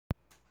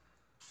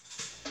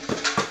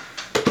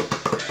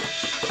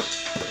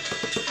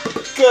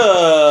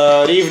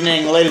Good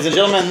evening, ladies and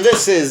gentlemen.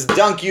 This is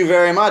Dunk You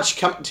Very Much,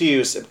 coming to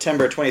you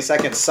September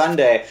 22nd,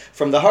 Sunday,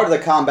 from the heart of the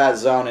combat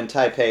zone in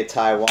Taipei,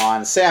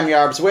 Taiwan. Sam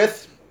Yarbs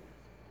with...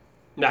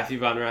 Matthew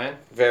Von Ryan.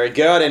 Very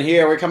good, and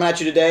here we're coming at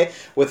you today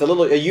with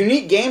a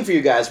unique game for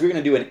you guys. We're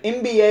going to do an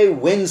NBA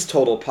wins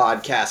total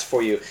podcast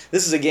for you.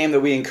 This is a game that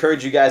we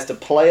encourage you guys to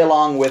play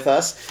along with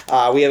us.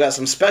 We have got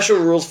some special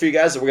rules for you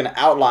guys that we're going to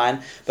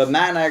outline, but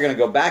Matt and I are going to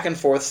go back and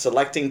forth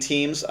selecting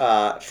teams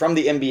from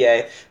the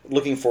NBA,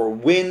 looking for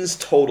wins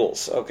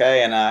totals,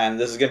 okay? And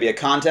this is going to be a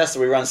contest that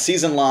we run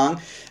season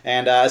long,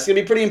 and it's going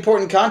to be a pretty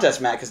important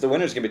contest, Matt, because the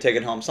winner's going to be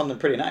taking home something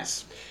pretty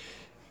nice.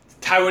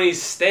 Taiwanese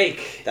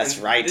steak. That's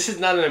right. This is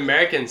not an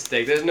American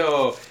steak. There's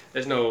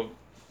no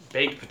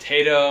baked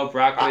potato,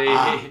 broccoli.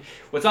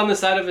 What's on the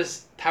side of a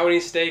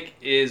Taiwanese steak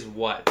is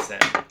what,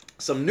 Sam?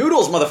 Some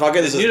noodles,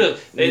 motherfucker. This noodles.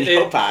 Is they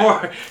pour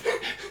a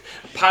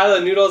pile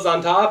of noodles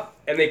on top,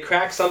 and they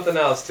crack something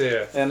else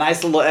too. A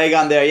nice little egg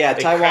on there. Yeah,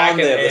 they Taiwan,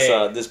 they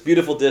have this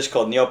beautiful dish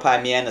called Niu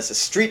Pai Mian. It's a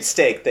street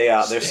steak.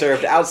 They're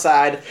served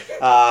outside.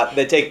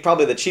 They take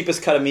probably the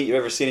cheapest cut of meat you've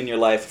ever seen in your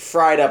life,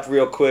 fried up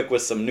real quick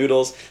with some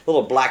noodles, a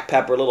little black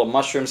pepper, a little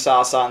mushroom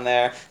sauce on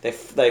there. They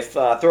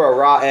throw a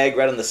raw egg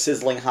right on the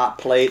sizzling hot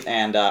plate,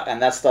 and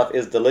that stuff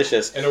is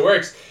delicious. And it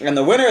works. And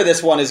the winner of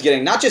this one is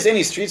getting not just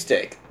any street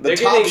steak, the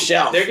top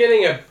shelf. They're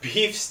getting a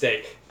beef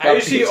steak. I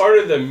usually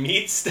order the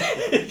meat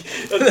steak.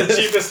 That's the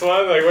cheapest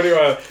one. Like, what do you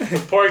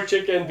want? Pork,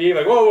 chicken, beef.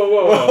 Like,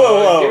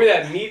 whoa. Give me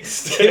that meat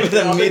steak. Give me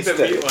the I'll meat take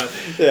the meat one.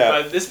 Yeah.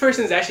 But this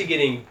person's actually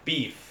getting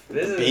beef.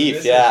 This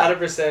is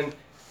 100%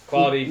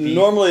 quality beef.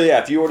 Normally,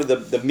 yeah, if you order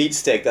the meat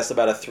steak, that's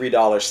about a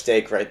 $3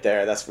 steak right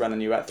there. That's running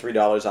you at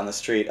 $3 on the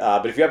street.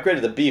 But if you upgrade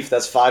to the beef,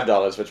 that's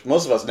 $5, which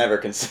most of us never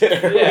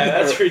consider. Yeah,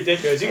 that's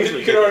ridiculous.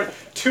 You can order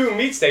 2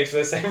 meat steaks for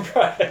the same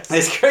price.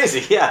 It's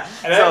crazy, yeah.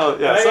 And I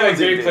got a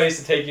great place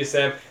to take you,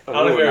 Sam. I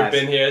don't know if you've ever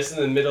been here. It's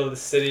in the middle of the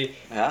city.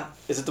 Yeah?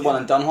 Is it the one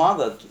in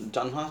Dunhua? The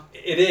Dunhua?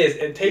 It is.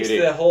 It takes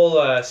the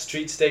whole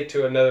street steak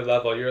to another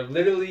level. You're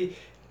literally...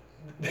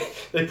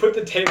 They put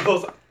the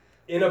tables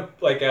in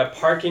a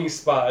parking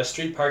spot, a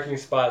street parking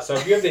spot. So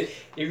if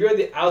you're at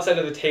the outside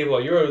of the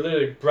table, you're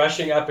literally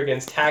brushing up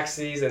against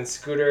taxis and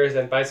scooters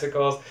and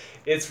bicycles.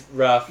 It's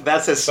rough.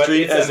 That's as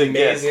street as it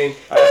gets. It's amazing.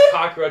 There's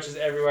cockroaches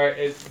everywhere.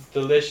 It's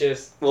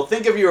delicious. Well,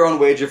 think of your own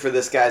wager for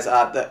this, guys.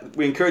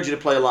 We encourage you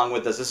to play along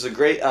with us. This is a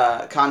great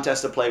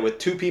contest to play with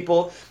 2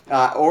 people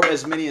or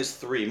as many as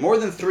 3. More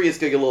than 3 is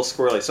going to get a little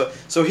squirrely.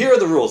 So here are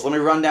the rules. Let me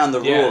run down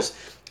the rules.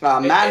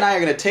 Matt and I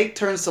are going to take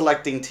turns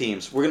selecting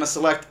teams. We're going to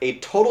select a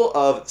total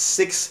of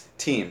 6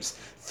 teams,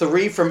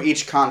 3 from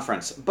each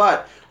conference.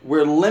 But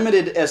we're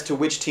limited as to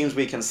which teams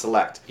we can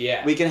select.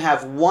 Yeah. We can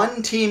have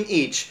 1 team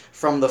each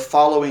from the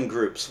following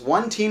groups.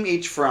 1 team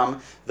each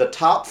from the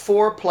top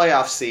 4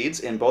 playoff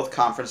seeds in both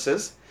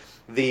conferences,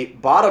 the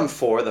bottom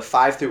 4, the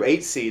 5 through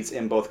 8 seeds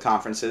in both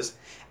conferences,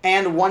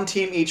 and 1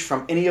 team each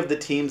from any of the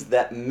teams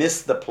that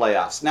miss the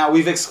playoffs. Now,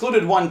 we've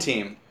excluded 1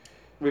 team.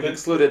 We've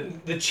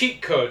excluded the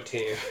cheat code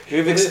team.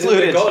 We've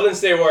excluded the Golden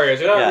State Warriors.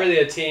 They're not really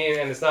a team,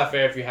 and it's not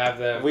fair if you have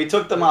them. We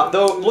took them off.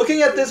 Though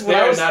looking at this,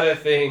 they're not a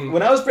thing.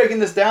 When I was breaking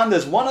this down,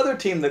 there's one other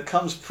team that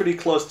comes pretty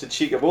close to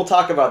cheat code. We'll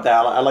talk about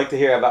that. I'd like to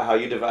hear about how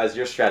you devised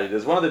your strategy.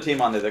 There's one other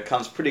team on there that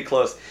comes pretty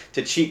close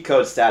to cheat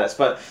code status.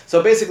 But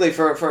so basically,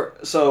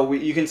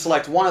 you can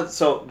select one.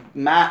 So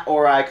Matt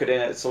or I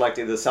could select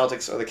either the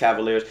Celtics or the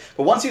Cavaliers.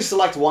 But once you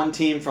select one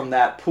team from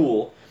that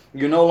pool,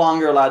 you're no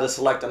longer allowed to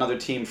select another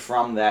team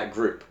from that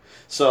group.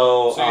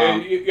 So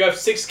you have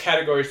 6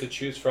 categories to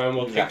choose from.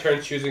 We'll take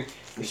turns choosing.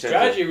 The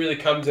strategy really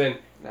comes in,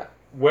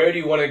 where do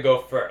you want to go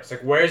first?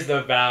 Like, where's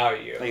the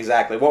value?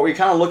 Exactly. What we're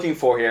kind of looking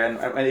for here,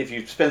 and if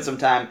you spend some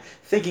time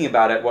thinking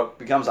about it, what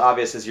becomes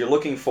obvious is you're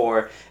looking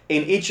for,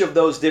 in each of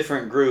those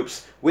different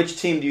groups, which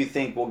team do you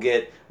think will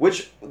get,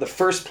 the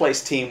first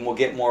place team will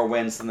get more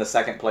wins than the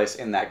second place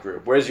in that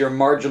group? Where's your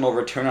marginal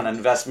return on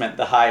investment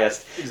the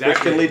highest? Exactly. Which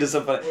can lead to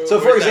some fun.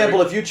 So, for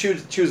example, if you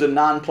choose a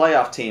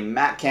non-playoff team,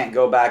 Matt can't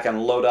go back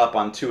and load up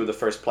on 2 of the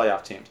first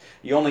playoff teams.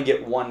 You only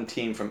get 1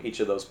 team from each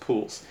of those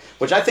pools,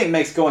 which I think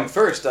makes going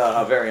first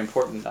a very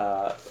important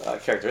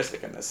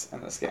characteristic in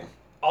this game.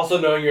 Also,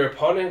 knowing your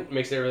opponent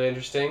makes it really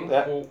interesting.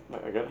 Yeah. Well,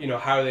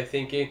 how are they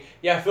thinking?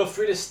 Yeah, feel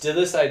free to steal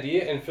this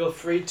idea and feel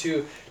free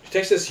to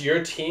text us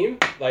your team.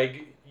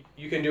 Like,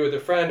 you can do it with a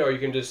friend, or you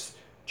can just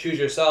choose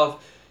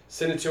yourself.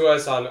 Send it to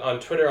us on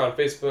Twitter, on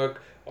Facebook,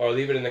 or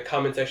leave it in the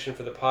comment section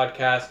for the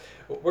podcast.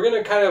 We're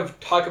going to kind of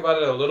talk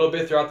about it a little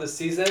bit throughout the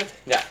season.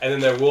 Yeah.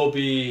 And then it'll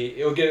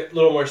get a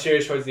little more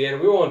serious towards the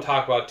end. We won't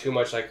talk about too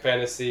much like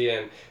fantasy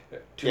and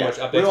too much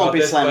updates. We won't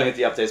be slamming at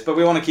the updates, but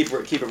we want to keep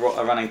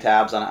running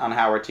tabs on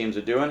how our teams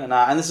are doing,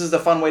 and this is the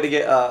fun way to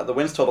get the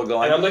wins total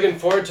going. And I'm looking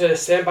forward to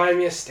Sam buying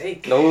me a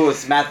steak. Oh,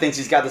 Matt thinks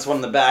he's got this one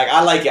in the bag.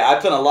 I like it. I've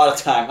spent a lot of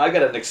time. I've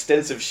got an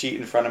extensive sheet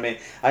in front of me.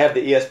 I have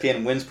the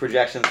ESPN wins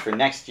projections for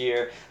next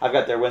year. I've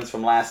got their wins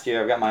from last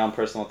year. I've got my own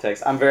personal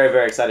takes. I'm very,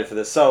 very excited for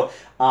this. So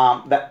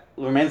that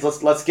remains.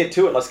 Let's get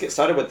to it. Let's get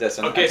started with this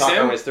and talk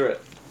our ways through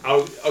it.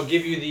 I'll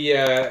give you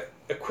the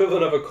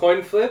equivalent of a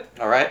coin flip.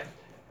 All right.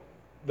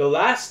 The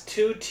last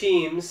two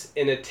teams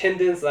in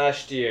attendance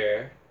last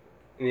year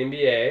in the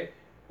NBA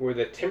were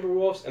the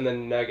Timberwolves and the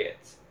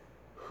Nuggets.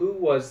 Who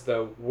was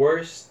the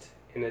worst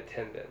in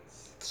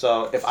attendance?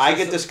 So if I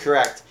get this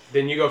correct,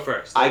 then you go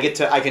first. I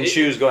can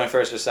choose going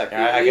first or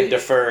second. I can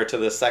defer to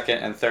the second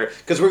and third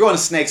because we're going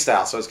snake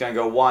style. So it's going to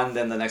go one,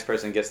 then the next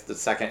person gets the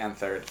second and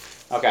third.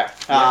 Okay.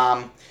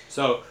 Yeah.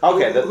 So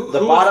okay, the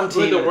bottom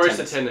team. Who the worst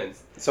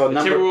attendance? So the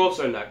Timberwolves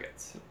or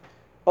Nuggets?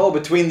 Oh,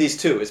 between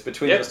these two. It's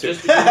between those two.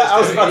 I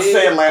was about to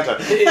say Atlanta.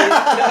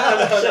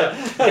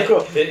 No.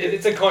 Cool.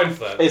 It's a coin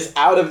flip. It's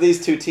out of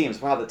these two teams.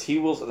 Wow, the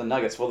T-Wolves or the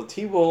Nuggets. Well, the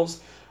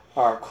T-Wolves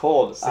are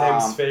cold.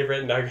 Sam's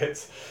favorite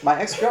Nuggets.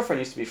 My ex-girlfriend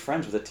used to be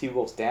friends with a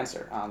T-Wolves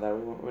dancer. That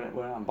we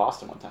went in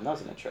Boston one time. That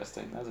was an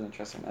interesting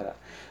night out.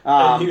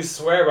 And you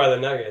swear by the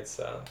Nuggets,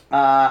 so.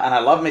 And I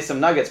love me some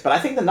Nuggets, but I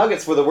think the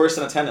Nuggets were the worst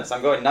in attendance.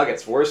 I'm going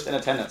Nuggets, worst in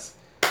attendance.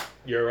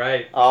 You're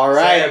right. All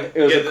right. Sam,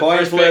 it was a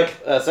coin flip.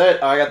 Pick. That's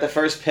it. I got the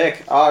first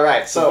pick. All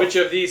right. So which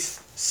of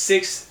these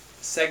 6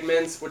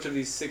 segments, which of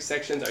these 6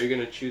 sections are you going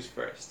to choose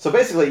first? So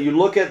basically, you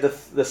look at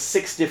the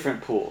 6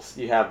 different pools.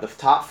 You have the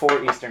top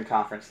 4 Eastern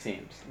Conference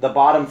teams, the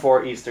bottom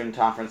 4 Eastern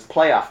Conference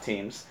playoff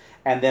teams,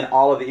 and then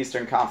all of the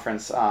Eastern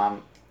Conference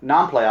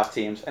non-playoff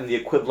teams, and the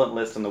equivalent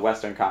list in the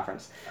Western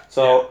Conference.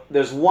 So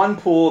there's one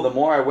pool, the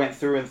more I went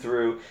through and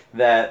through,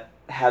 that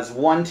has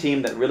one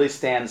team that really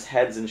stands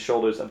heads and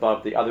shoulders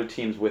above the other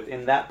teams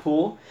within that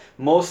pool,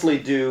 mostly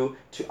due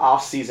to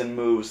off-season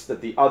moves that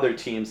the other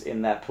teams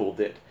in that pool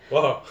did.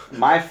 Whoa.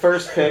 My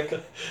first pick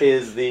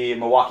is the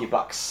Milwaukee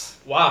Bucks.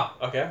 Wow,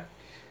 okay.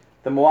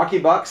 The Milwaukee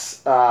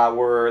Bucks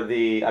were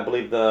I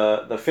believe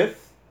the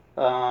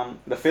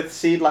fifth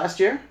seed last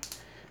year.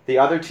 The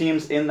other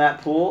teams in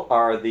that pool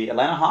are the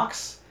Atlanta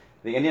Hawks,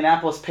 the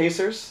Indianapolis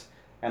Pacers,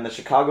 and the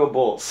Chicago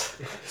Bulls.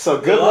 So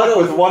good luck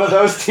with one of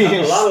those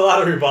teams. A lot of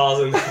lottery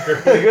balls in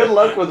there. Good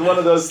luck with one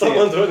of those teams.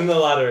 Someone's winning the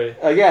lottery.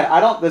 Again,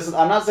 I'm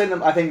not saying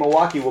that I think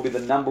Milwaukee will be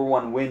the number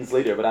 1 wins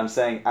leader, but I'm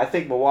saying I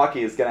think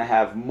Milwaukee is going to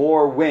have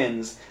more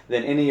wins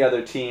than any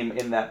other team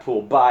in that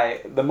pool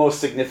by the most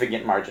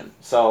significant margin.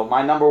 So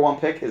my number 1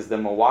 pick is the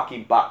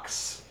Milwaukee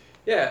Bucks.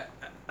 Yeah,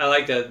 I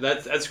like that.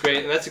 That's great,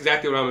 and that's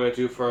exactly what I'm going to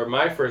do for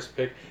my first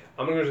pick.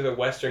 I'm going to go to the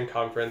Western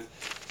Conference.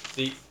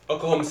 The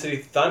Oklahoma City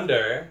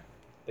Thunder.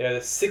 They're the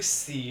 6th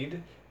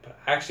seed, but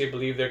I actually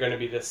believe they're going to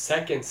be the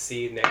 2nd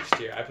seed next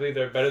year. I believe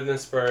they're better than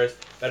Spurs,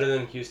 better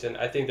than Houston.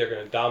 I think they're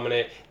going to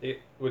dominate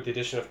with the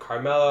addition of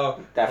Carmelo,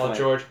 Paul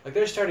George. Like,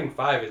 their starting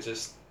 5 is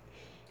just...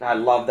 I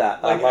love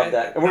that. I love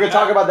that. And we're going to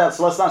talk about that,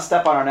 so let's not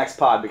step on our next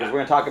pod, because we're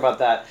going to talk about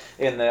that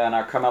in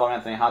our Carmelo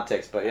Anthony hot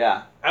takes, but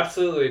yeah.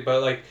 Absolutely,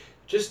 but,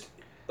 just...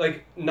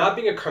 not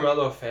being a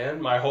Carmelo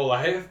fan my whole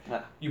life,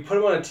 you put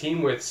him on a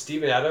team with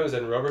Steven Adams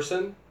and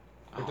Roberson.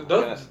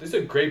 Those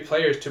are great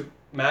players to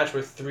match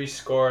with 3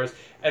 scores.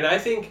 And I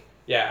think,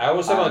 I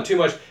won't talk about too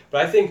much,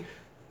 but I think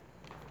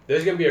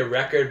there's going to be a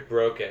record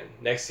broken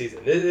next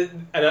season. This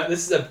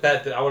is a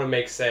bet that I want to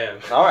make Sam.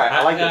 All right,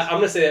 I like this. I'm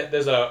going to say that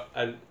there's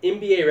an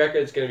NBA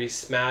record that's going to be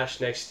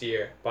smashed next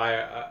year by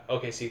a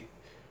OKC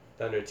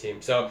Thunder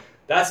team. So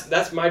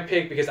that's my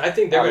pick because I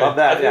think they're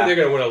going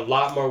to win a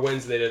lot more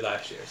wins than they did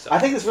last year. So. I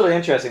think it's really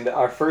interesting that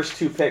our first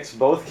 2 picks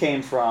both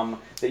came from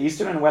the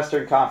Eastern and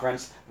Western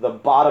Conference, the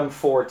bottom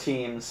 4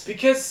 teams.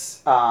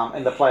 Because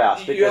in the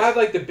playoffs. You have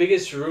the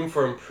biggest room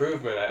for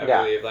improvement, I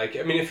believe.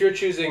 If you're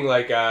choosing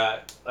like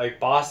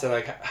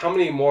Boston, how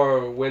many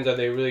more wins are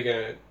they really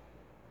going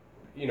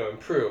to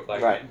improve?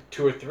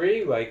 2 or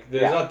 3?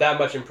 There's not that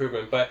much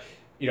improvement, but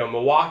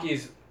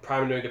Milwaukee's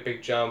probably doing a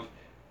big jump.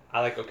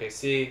 I like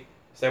OKC.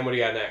 Sam, what do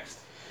you got next?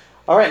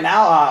 All right,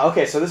 now,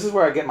 so this is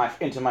where I get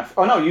into my.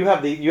 Oh no, you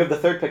have the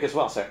 3rd pick as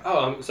well, sir.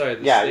 Oh, I'm sorry.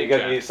 You got your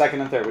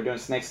 2nd and 3rd. We're doing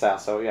snake style,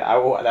 so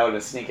that would have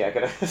been sneaky. I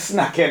could have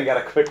snuck in, got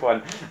a quick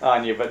one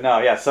on you, but no,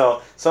 yeah.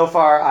 So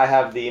far I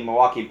have the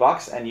Milwaukee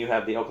Bucks, and you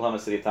have the Oklahoma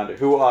City Thunder,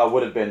 who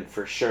would have been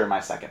for sure my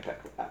 2nd pick,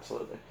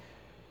 absolutely.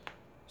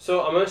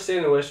 So I'm gonna stay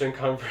in the Western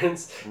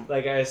Conference, I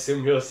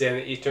assume you'll stay in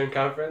the Eastern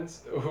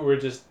Conference.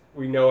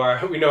 We know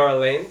our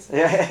lanes.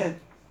 Yeah.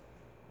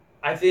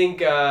 I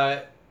think.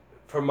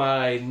 For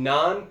my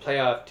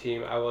non-playoff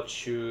team, I will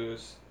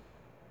choose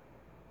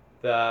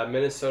the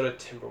Minnesota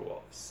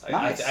Timberwolves.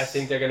 Nice. I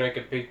think they're going to make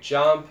a big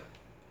jump,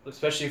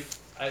 especially.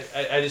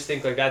 I just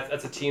think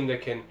that's a team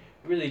that can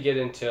really get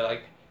into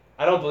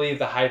I don't believe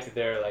the hype that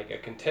they're a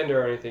contender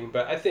or anything,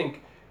 but I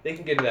think they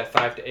can get in that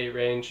 5 to 8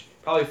 range,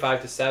 probably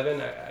 5 to 7.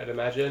 I'd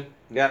imagine.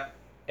 Yep.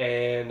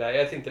 And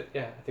I think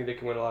they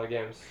can win a lot of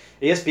games.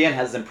 ESPN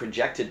has them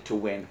projected to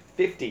win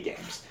 50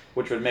 games.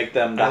 Which would make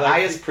them the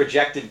highest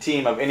projected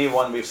team of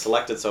anyone we've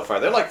selected so far.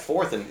 They're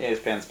 4th in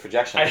ESPN's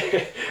projection.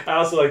 I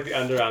also like the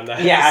under on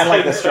that. Yeah, I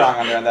like the strong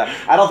under on that.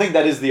 I don't think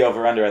that is the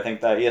over-under. I think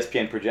the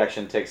ESPN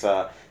projection takes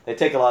they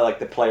take a lot of like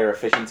the player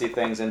efficiency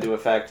things into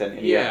effect, and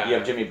you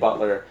have Jimmy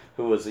Butler,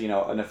 who was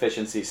an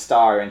efficiency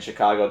star in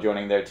Chicago,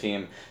 joining their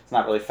team. It's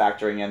not really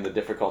factoring in the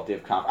difficulty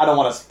of I don't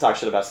want to talk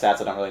shit about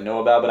stats I don't really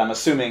know about, but I'm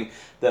assuming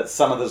that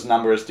some of those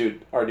numbers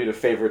are due to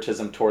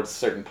favoritism towards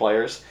certain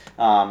players,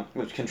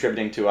 which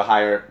contributing to a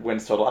higher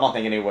wins total. I don't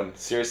think anyone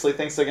seriously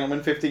thinks they're going to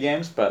win 50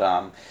 games, but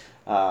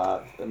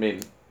I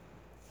mean.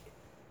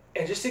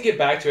 And just to get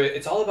back to it,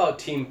 it's all about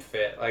team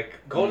fit. Like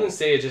Golden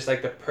State is just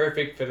like the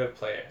perfect fit of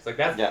players. Like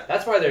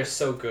that's why they're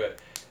so good.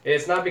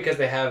 It's not because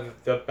they have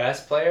the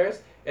best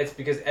players. It's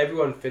because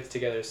everyone fits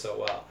together so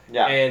well.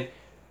 Yeah. And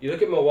you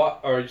look at Milwaukee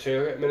or you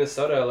look at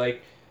Minnesota,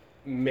 like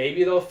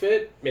maybe they'll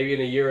fit, maybe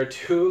in a year or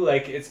two.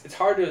 Like it's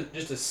hard to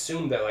just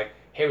assume that like,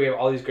 hey, we have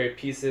all these great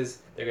pieces,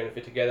 they're gonna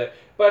fit together.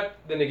 But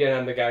then again,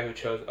 I'm the guy who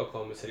chose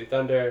Oklahoma City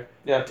Thunder,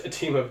 a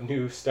team of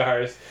new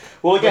stars,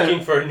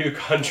 looking for a new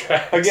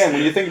contract. Again,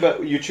 when you think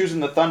about you choosing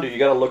the Thunder, you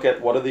got to look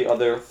at what are the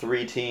other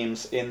 3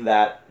 teams in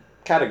that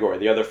category,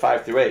 the other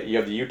 5 through 8. You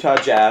have the Utah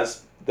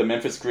Jazz, the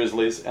Memphis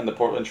Grizzlies, and the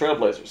Portland Trail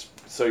Blazers.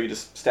 So you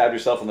just stabbed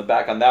yourself in the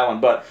back on that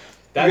one. But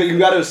you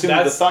got to assume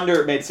that the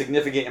Thunder made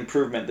significant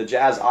improvement. The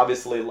Jazz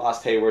obviously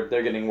lost Hayward;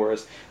 they're getting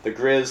worse. The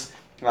Grizz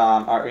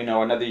are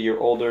another year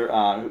older.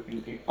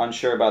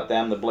 Unsure about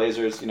them. The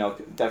Blazers,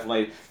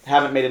 definitely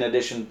haven't made an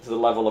addition to the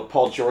level of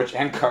Paul George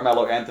and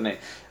Carmelo Anthony.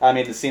 I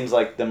mean, it seems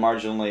like the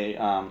marginally,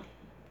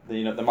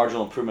 the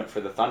marginal improvement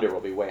for the Thunder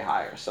will be way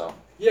higher. So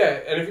yeah,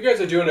 and if you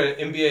guys are doing an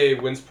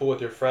NBA wins pool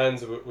with your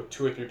friends, with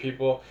 2 or 3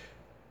 people,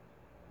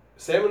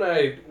 Sam and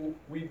I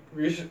we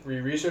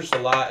researched a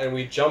lot and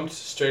we jumped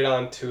straight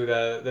on to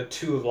the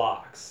 2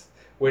 locks,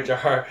 which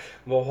are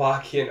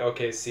Milwaukee and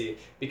OKC,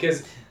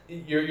 because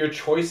your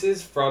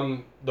choices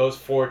from those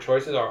 4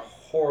 choices are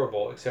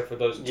horrible except for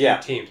those 2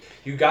 teams.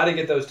 You got to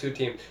get those 2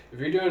 teams. If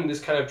you're doing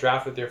this kind of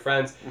draft with your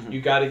friends,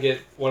 you got to get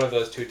one of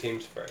those 2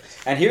 teams first.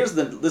 And here's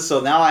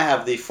so now I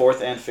have the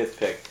 4th and 5th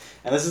pick.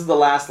 And this is the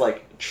last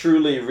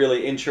truly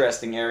really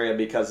interesting area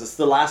because it's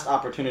the last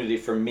opportunity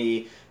for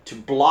me to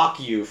block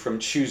you from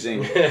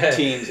choosing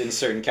teams in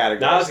certain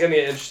categories. Now it's going to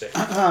get interesting.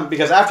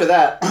 Because after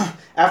that,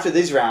 after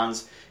these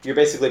rounds, you're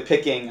basically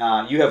picking,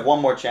 you have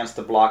one more chance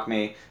to block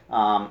me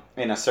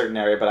in a certain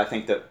area, but I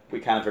think that we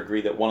kind of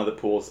agree that one of the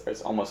pools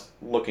is almost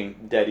looking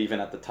dead even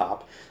at the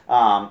top.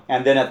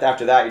 And then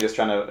after that, you're just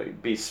trying to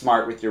be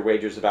smart with your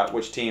wagers about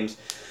which teams.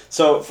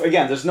 So,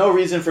 again, there's no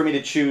reason for me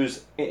to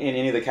choose in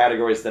any of the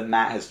categories that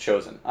Matt has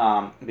chosen,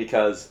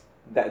 because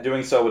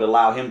doing so would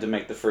allow him to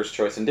make the first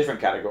choice in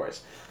different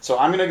categories. So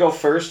I'm going to go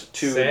first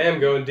to Sam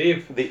going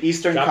deep. The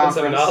Eastern Dropping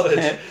Conference. Some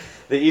knowledge.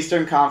 The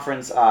Eastern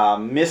Conference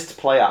missed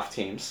playoff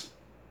teams.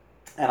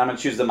 And I'm going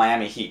to choose the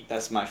Miami Heat.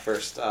 That's my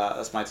first.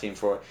 That's my team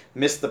for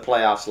missed the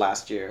playoffs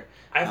last year.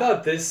 I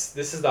thought this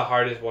is the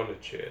hardest one to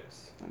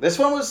choose. This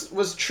one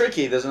was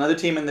tricky. There's another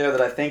team in there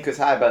that I think is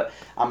high, but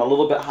I'm a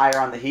little bit higher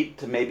on the Heat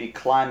to maybe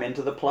climb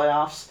into the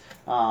playoffs.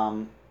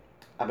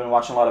 I've been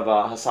watching a lot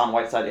of Hassan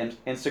Whiteside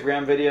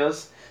Instagram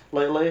videos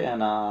lately,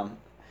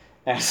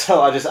 and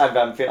so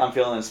I'm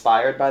feeling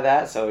inspired by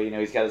that. So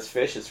he's got his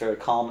fish. It's very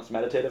calm. It's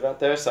meditative out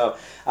there. So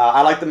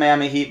I like the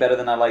Miami Heat better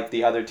than I like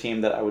the other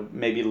team that I would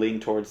maybe lean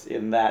towards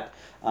in that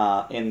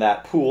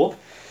pool.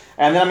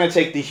 And then I'm going to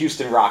take the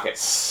Houston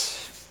Rockets.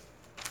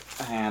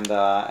 And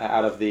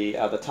out of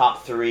the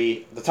top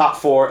 3, the top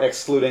 4,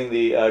 excluding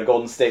the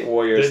Golden State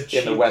Warriors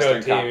in the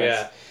Western Conference.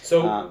 Yeah.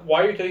 So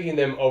why are you taking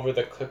them over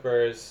the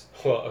Clippers?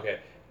 Well, okay,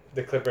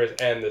 the Clippers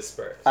and the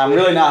Spurs. I'm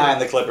really not high on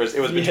the Clippers.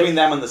 It was between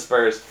them and the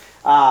Spurs.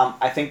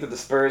 I think that the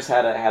Spurs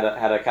had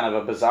a kind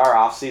of a bizarre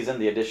offseason.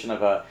 The addition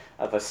of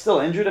a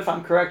still injured, if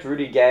I'm correct,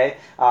 Rudy Gay.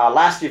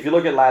 Last year, if you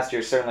look at last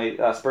year, certainly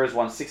Spurs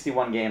won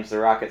 61 games. The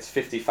Rockets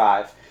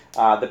 55.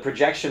 The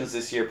projections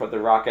this year put the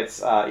Rockets,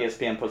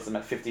 ESPN puts them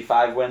at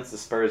 55 wins, the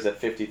Spurs at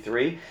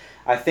 53.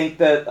 I think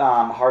that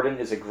Harden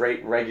is a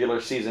great regular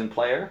season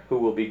player who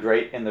will be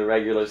great in the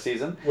regular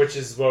season. Which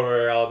is what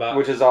we're all about.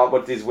 Which is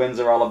what these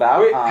wins are all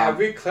about. Wait, have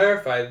we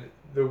clarified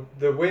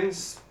the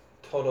wins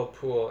total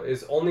pool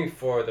is only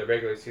for the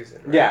regular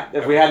season, right? Yeah,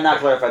 if we had not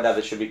clarified that,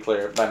 it should be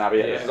clear by now. But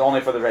yeah, this is only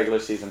for the regular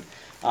season.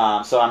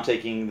 So I'm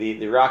taking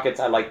the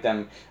Rockets. I like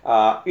them.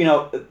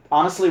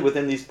 Honestly,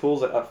 within these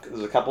pools,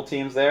 there's a couple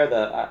teams there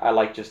that I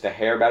like just a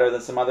hair better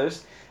than some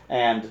others.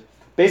 And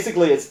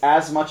basically, it's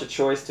as much a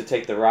choice to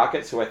take the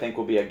Rockets, who I think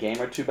will be a game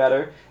or 2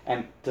 better,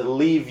 and to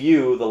leave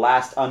you the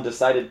last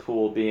undecided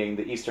pool being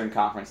the Eastern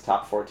Conference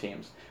top 4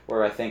 teams,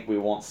 where I think we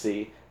won't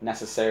see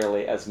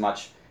necessarily as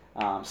much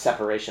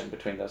separation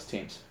between those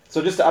teams.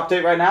 So just to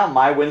update right now,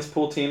 my wins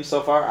pool teams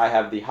so far, I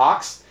have the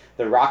Hawks,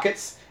 the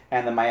Rockets,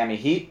 and the Miami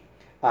Heat.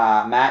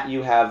 Matt,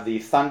 you have the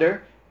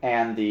Thunder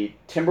and the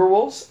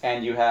Timberwolves,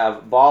 and you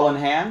have ball in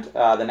hand.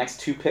 The next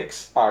 2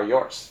 picks are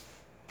yours.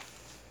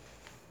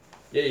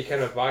 Yeah, you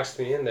kind of boxed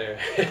me in there.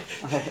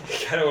 I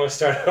kind of want to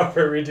start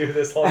over, redo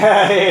this whole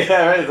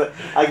Yeah,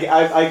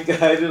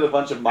 I did a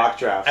bunch of mock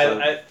drafts.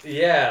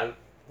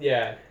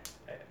 Yeah.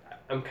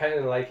 I'm kind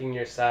of liking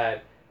your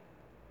side.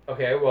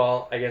 Okay,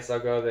 well, I guess I'll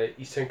go the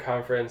Eastern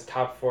Conference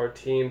top 4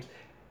 teams.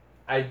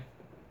 I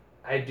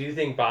do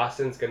think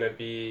Boston's going to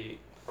be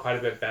quite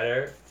a bit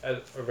better as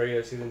a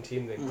regular season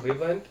team than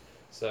Cleveland.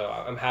 So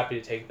I'm happy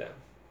to take them.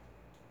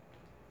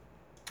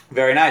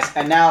 Very nice.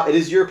 And now it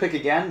is your pick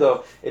again,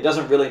 though it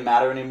doesn't really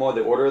matter anymore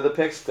the order of the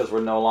picks because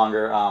we're no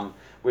longer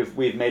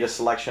we've made a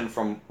selection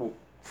from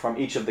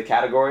each of the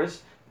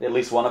categories. At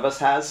least one of us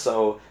has,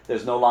 so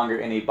there's no longer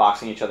any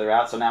boxing each other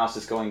out. So now it's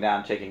just going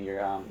down, taking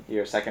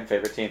your second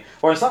favorite team,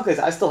 or in some cases,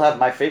 I still have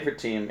my favorite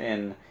team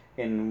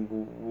in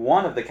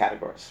one of the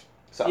categories.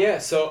 So yeah,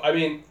 so I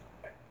mean,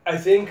 I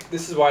think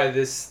this is why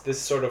this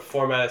sort of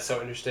format is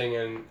so interesting,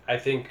 and I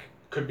think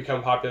could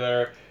become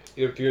popular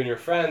either with you and your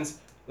friends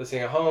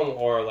listening at home,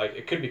 or like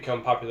it could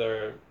become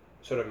popular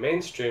sort of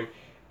mainstream,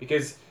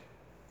 because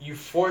you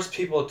force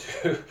people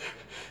to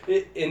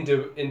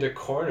into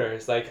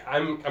corners. Like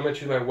I'm gonna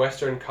choose my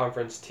Western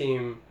Conference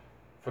team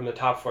from the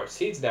top 4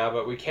 seeds now,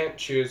 but we can't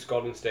choose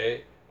Golden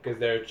State because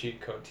they're a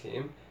cheat code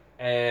team,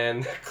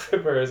 and the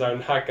Clippers are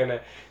not gonna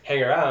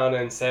hang around.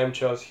 And Sam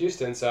chose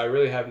Houston, so I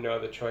really have no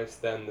other choice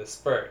than the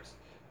Spurs.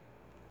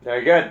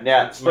 Very good.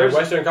 Yeah, Spurs. My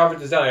Western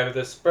Conference is done. I have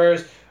the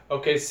Spurs,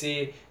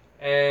 OKC,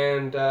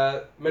 and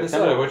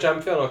Minnesota, which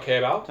I'm feeling okay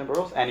about.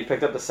 Timberwolves, and you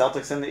picked up the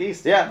Celtics in the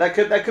East. Yeah, that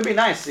could be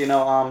nice. You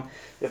know,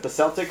 if the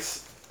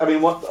Celtics, I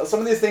mean, some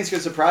of these things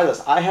could surprise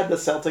us. I had the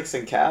Celtics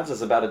and Cavs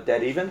as about a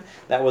dead even.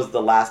 That was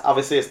the last.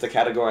 Obviously, it's the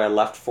category I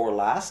left for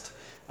last,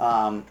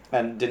 and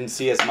didn't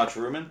see as much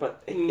room in.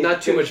 But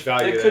not too much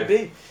value. It could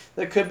be.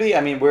 There could be.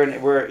 I mean, we're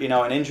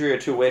an injury or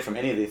two away from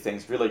any of these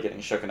things really getting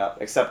shooken up.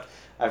 Except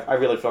I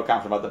really feel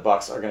confident about the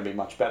Bucks are going to be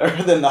much better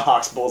than the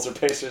Hawks, Bulls, or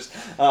Pacers.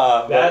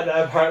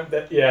 That part,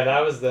 that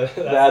was that's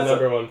the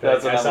number one pick.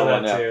 That's the I saw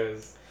number that one,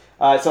 too.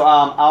 So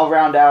I'll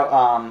round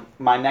out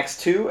my next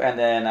 2, and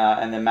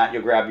then Matt,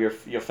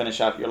 you'll finish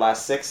up your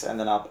last 6, and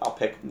then I'll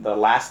pick the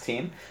last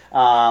team.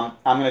 I'm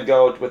going to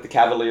go with the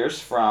Cavaliers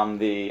from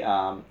the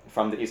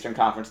Eastern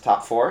Conference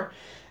top 4,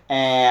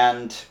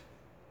 and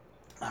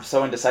I'm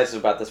so indecisive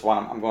about this one.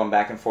 I'm going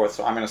back and forth,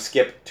 so I'm going to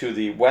skip to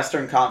the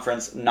Western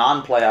Conference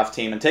non-playoff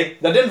team and take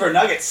the Denver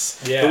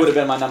Nuggets, who would have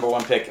been my number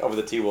 1 pick over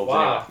the T-Wolves.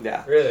 Wow, anyway.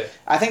 Yeah, really?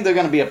 I think they're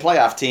going to be a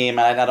playoff team,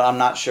 and I'm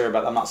not sure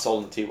about. I'm not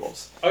sold on the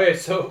T-Wolves. Okay,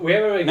 so we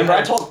haven't really. Remember,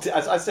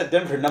 I said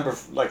Denver number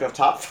like a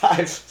top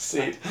 5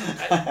 seed.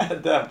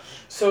 Them.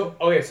 So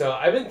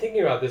I've been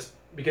thinking about this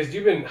because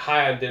you've been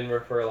high on Denver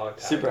for a long time.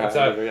 Super high on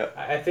Denver, yeah.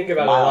 I think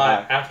about it a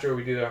lot after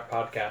we do our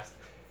podcast.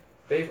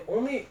 They've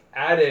only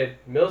added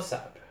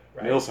Millsap.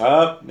 Right?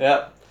 Millsap,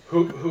 yeah.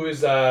 Who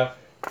is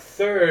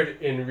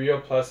third in real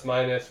plus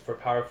minus for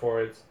power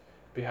forwards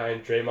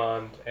behind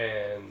Draymond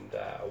and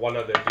one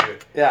other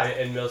dude. Yeah.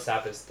 And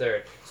Millsap is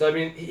third. So I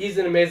mean he's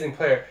an amazing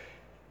player,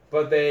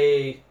 but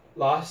they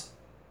lost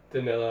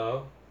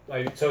Danilo.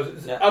 So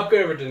it's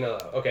upgrade over Danilo.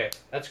 Okay,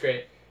 that's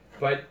great,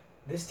 but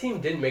this team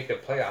didn't make the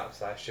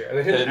playoffs last year, and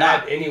they didn't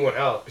add anyone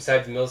else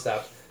besides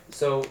Millsap.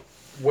 So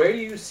where do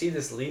you see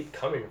this leap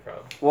coming from?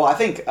 Well, I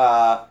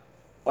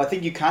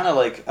think you kind of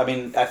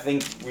I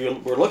think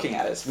we're looking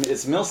at it.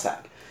 It's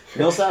Millsap.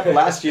 Millsap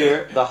last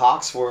year, the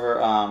Hawks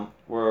were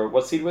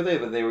what seed were they?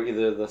 But they were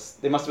either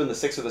they must have been the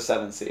 6th or the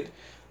 7th seed,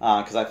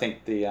 because I think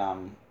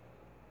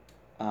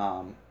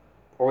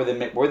or were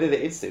they the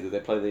 8th seed? Did they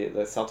play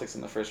the Celtics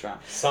in the first round?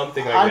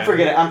 Something like that. I'm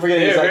forgetting.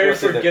 They're exactly a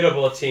very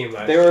forgettable team.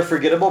 They were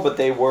forgettable, but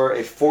they were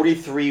a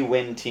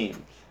 43-win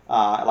team.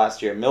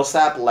 Last year,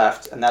 Millsap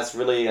left, and that's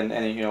really and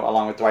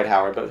along with Dwight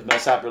Howard, but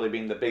Millsap really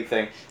being the big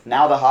thing.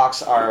 Now the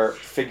Hawks are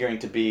figuring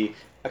to be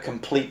a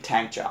complete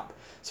tank job.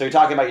 So you're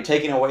talking about you're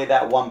taking away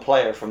that one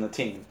player from the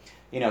team.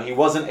 He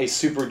wasn't a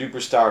super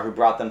duper star who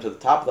brought them to the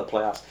top of the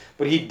playoffs,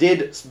 but he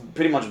did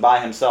pretty much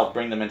by himself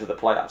bring them into the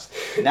playoffs.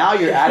 Now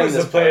you're adding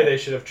this player they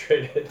should have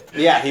traded.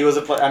 Yeah, he was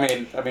a player. I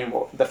mean,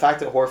 the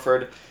fact that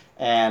Horford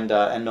and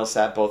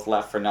Millsap both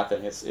left for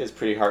nothing is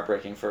pretty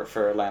heartbreaking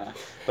for Atlanta.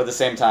 But at the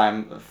same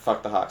time,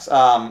 fuck the Hawks.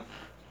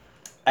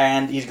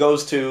 And he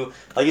goes to,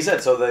 like you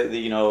said, so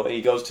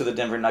he goes to the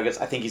Denver Nuggets.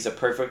 I think he's a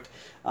perfect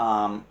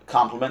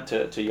complement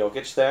to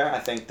Jokic there. I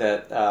think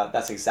that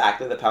that's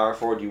exactly the power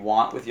forward you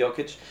want with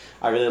Jokic.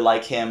 I really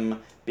like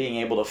him being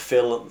able to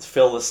fill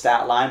the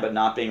stat line, but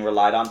not being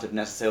relied on to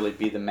necessarily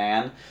be the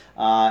man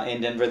in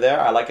Denver there.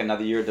 I like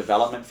another year of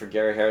development for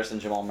Gary Harris and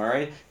Jamal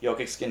Murray.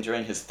 Jokic's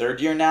entering his 3rd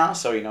year now,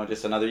 so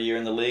just another year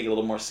in the league, a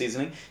little more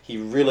seasoning. He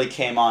really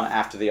came on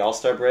after the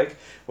All-Star break,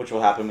 which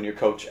will happen when your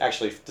coach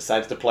actually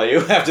decides to play you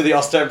after the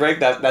All-Star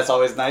break. That's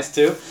always nice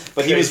too.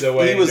 But he was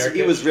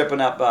ripping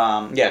up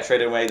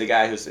traded away the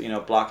guy who's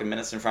blocking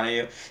minutes in front of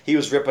you. He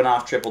was ripping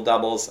off triple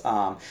doubles.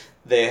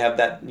 They have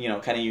that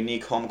kind of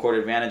unique home court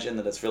advantage in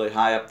that it's really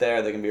high up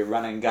there. They're gonna be a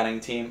running, gunning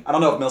team. I don't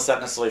know if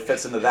Millsap necessarily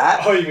fits into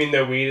that. Oh, you mean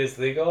the weed is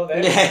legal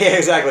there? Yeah,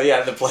 exactly.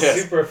 Yeah, the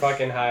players super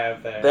fucking high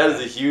up there. That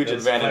is a huge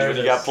advantage when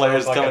you got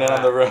players coming in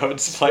on the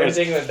roads. Players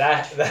sprinting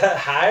that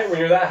high when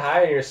you're that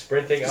high and you're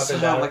sprinting up and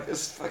down.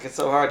 It's fucking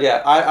so hard.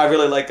 Yeah, I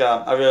really like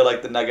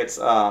the Nuggets.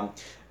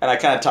 And I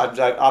kind of talked,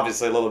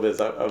 obviously, a little bit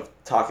of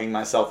talking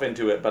myself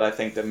into it, but I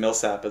think that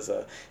Millsap is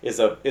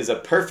a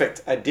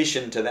perfect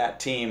addition to that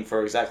team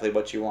for exactly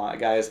what you want. A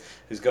guy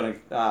who's going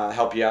to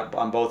help you out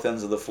on both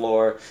ends of the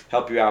floor,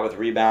 help you out with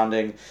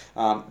rebounding,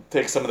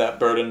 take some of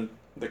that burden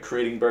the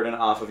creating burden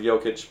off of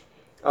Jokic.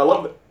 I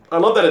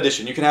love that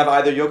addition. You can have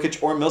either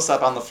Jokic or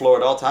Millsap on the floor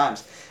at all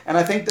times. And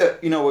I think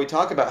that, when we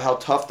talk about how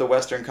tough the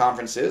Western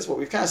Conference is, what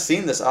we've kind of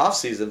seen this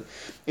offseason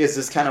is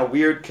this kind of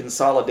weird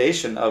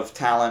consolidation of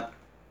talent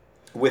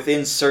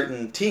within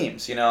certain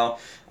teams.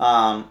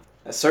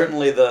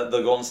 Certainly the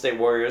Golden State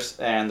Warriors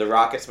and the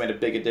Rockets made a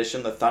big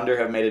addition. The Thunder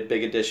have made a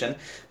big addition.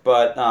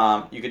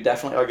 But you could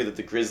definitely argue that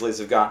the Grizzlies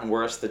have gotten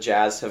worse. The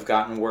Jazz have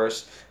gotten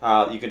worse.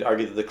 You could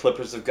argue that the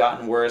Clippers have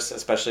gotten worse,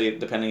 especially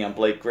depending on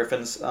Blake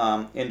Griffin's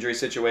injury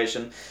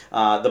situation.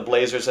 The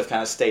Blazers have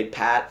kind of stayed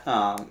pat.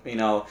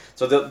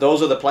 So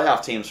those are the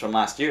playoff teams from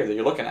last year that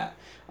you're looking at.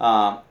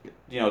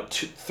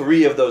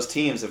 Three of those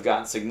teams have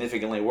gotten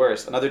significantly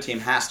worse. Another team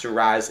has to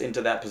rise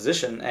into that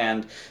position,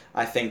 and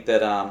I think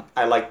that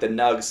I like the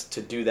Nugs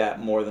to do that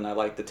more than I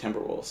like the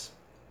Timberwolves.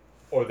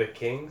 Or the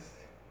Kings.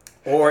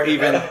 Or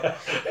even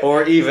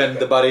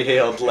the Buddy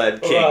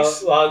Hield-led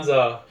Kings. Well,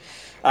 Lonzo.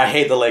 I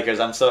hate the Lakers.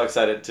 I'm so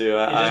excited to.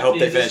 I hope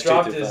they finish 2-5. He just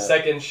dropped his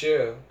second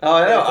shoe. Oh,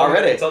 I know,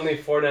 already. It's only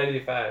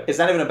 $4.95. It's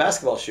not even a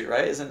basketball shoe,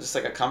 right? Isn't it just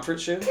like a comfort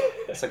shoe?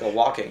 It's like a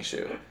walking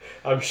shoe.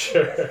 I'm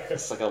sure.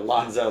 It's like a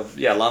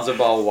Lonzo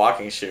Ball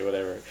walking shoe,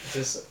 whatever.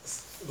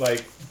 Just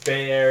like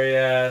Bay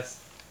Area,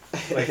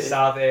 like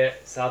South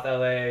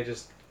LA,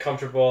 just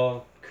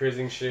comfortable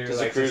cruising shoe.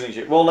 Just a cruising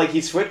shoe. Well,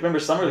 he switched. Remember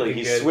Summer League?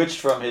 He switched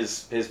from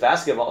his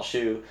basketball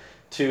shoe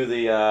to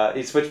the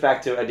he switched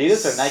back to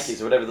Adidas or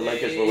Nikes or whatever the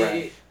Lakers were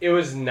wearing. It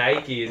was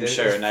Nikes. I'm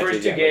sure his Nike,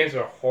 first two games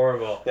were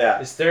horrible. Yeah.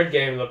 His third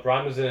game,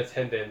 LeBron was in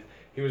attendance.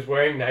 He was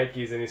wearing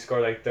Nikes and he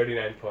scored like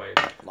 39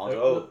 points.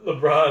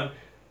 LeBron,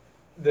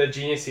 the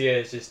genius he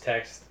is,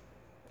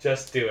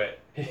 just do it.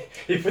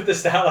 He put the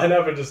stat line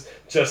up and just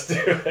do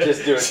it.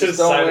 Just do it. Just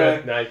sign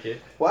with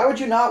Nike. Why would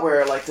you not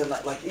wear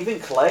even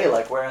Clay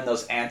wearing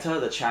those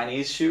the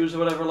Chinese shoes or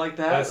whatever like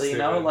that? That's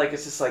stupid.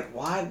 It's just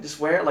why just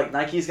wear it?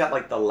 Nike's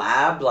got the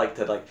lab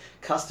to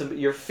custom.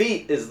 Your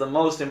feet is the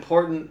most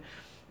important.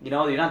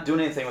 You're not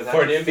doing anything without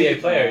for an your NBA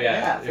feet, player. Man.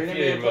 Yeah, for an your NBA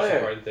feet are the most player.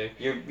 important thing.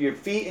 Your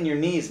feet and your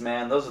knees,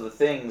 man. Those are the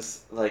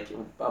things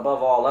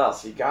above all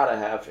else you gotta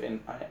have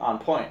on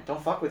point.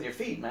 Don't fuck with your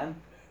feet, man.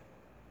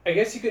 I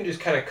guess you can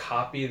just kind of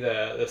copy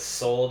the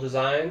sole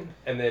design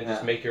and then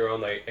just make your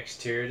own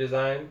exterior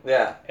design.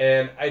 Yeah.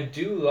 And I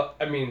do.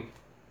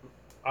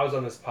 I was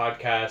on this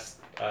podcast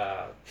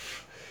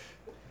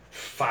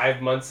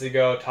 5 months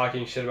ago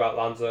talking shit about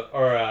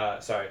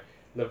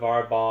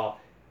LeVar Ball,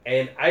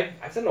 and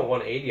I've done a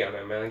 180 on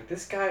him, man.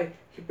 This guy,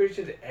 he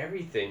predicted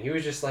everything. He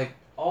was just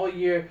all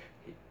year.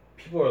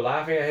 People were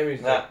laughing at him.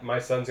 He's like, my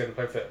son's going to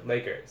play for the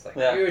Lakers.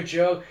 You're a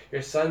joke.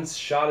 Your son's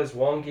shot is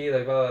wonky.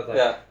 Blah, blah,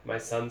 blah. My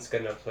son's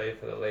going to play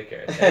for the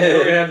Lakers. And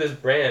we're going to have this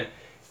brand.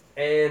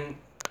 And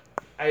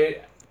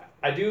I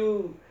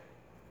do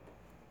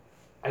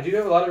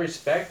have a lot of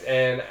respect.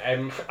 And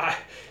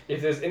if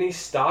there's any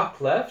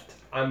stock left,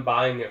 I'm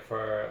buying it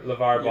for LeVar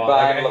Ball. You're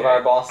buying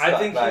LeVar Ball stock. I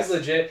think he's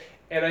legit.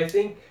 And I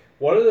think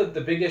one of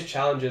the biggest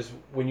challenges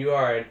when you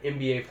are an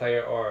NBA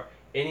player or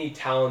any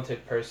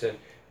talented person,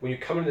 when you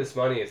come into this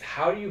money, is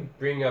how do you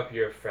bring up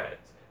your friends?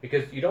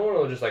 Because you don't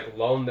want to just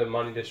loan them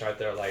money to start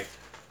their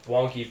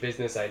wonky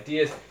business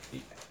ideas.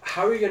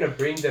 How are you going to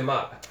bring them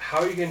up? How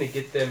are you going to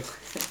get them?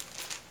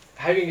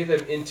 How are you going to get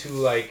them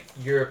into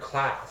your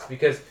class?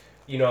 Because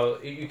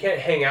you can't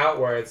hang out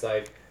where it's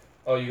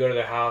you go to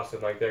their house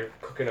and they're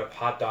cooking up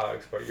hot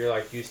dogs, but you're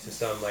used to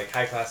some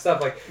high class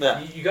stuff.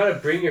 You got to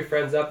bring your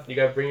friends up. You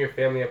got to bring your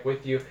family up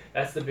with you.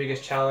 That's the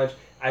biggest challenge.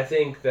 I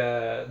think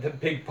the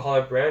Big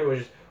Baller brand was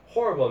just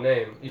horrible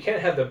name. You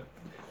can't have the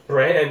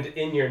brand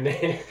in your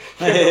name.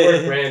 You have the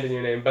word brand in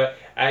your name. But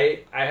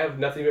I have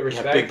nothing but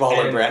respect. Big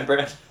Baller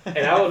brand.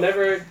 And I'll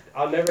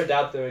never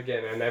doubt them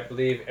again. And I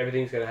believe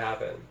everything's gonna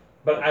happen.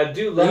 But I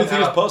do love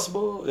anything is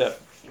possible. Yeah.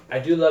 I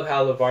do love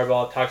how LeVar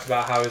Ball talks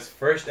about how his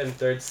first and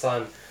third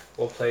son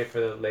will play for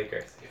the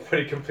Lakers, but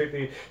he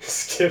completely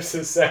skips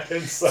his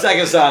second son.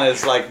 Second son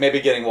is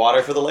maybe getting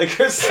water for the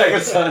Lakers.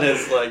 Second son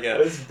is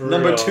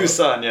number 2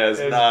 son. Yeah, is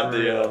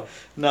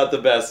not the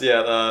best.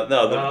 Yeah,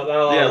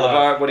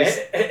 LeVar. What he's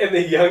and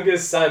the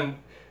youngest son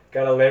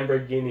got a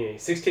Lamborghini.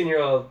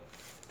 16-year-old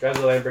drives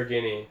a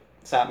Lamborghini.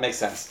 So that makes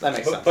sense.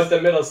 Sense. But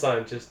the middle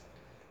son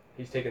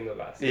he's taking the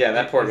best. Yeah,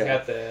 that poor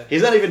guy.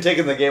 He's not even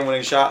taking the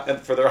game-winning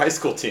shot for their high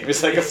school team.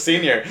 He's a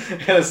senior,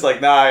 and it's we're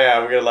gonna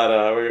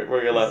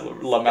let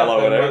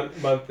LaMelo whatever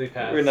monthly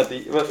pass. We're gonna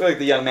let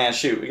the young man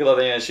shoot. We can let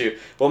the young man shoot.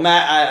 Well,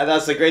 Matt,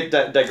 that's a great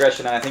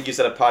digression, and I think you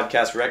set a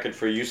podcast record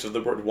for use of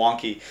the word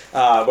wonky.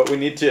 But we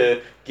need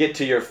to get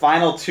to your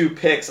final 2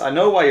 picks. I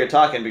know why you're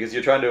talking, because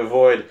you're trying to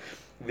avoid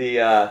the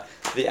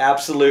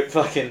absolute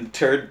fucking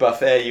turd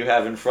buffet you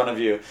have in front of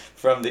you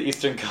from the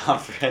Eastern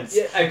Conference.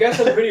 Yeah, I got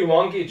some pretty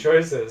wonky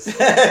choices.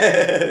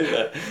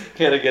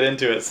 Gotta get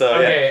into it. So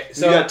okay,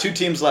 so you got 2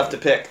 teams left to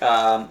pick.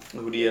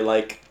 Who do you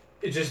like?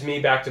 It's just me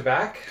back to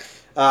back.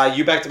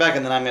 You back to back,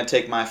 and then I'm gonna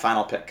take my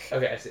final pick.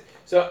 Okay, I see.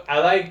 So I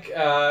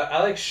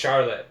like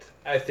Charlotte.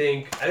 I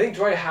think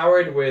Dwight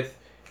Howard with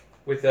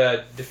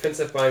a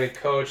defensive-minded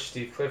coach,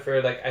 Steve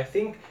Clifford. I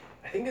think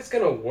it's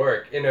gonna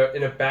work in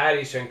a bad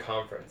Eastern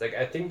Conference.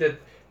 I think that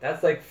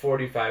that's like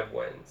 45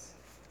 wins.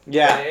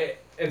 Yeah.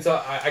 And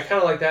so I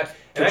kind of like that.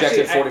 And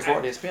Projected actually, 44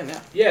 at ESPN,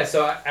 yeah. Yeah,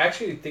 so I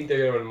actually think they're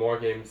going to win more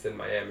games than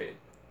Miami.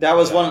 That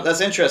was one.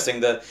 That's interesting.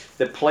 The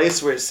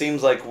place where it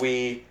seems like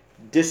we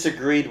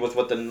disagreed with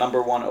what the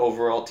number one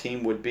overall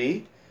team would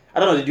be. I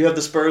don't know. Did you have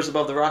the Spurs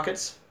above the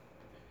Rockets?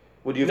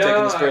 Would you have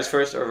taken the Spurs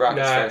first or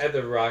Rockets first? No, I had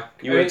the Rock.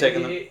 You would have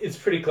taken them. It's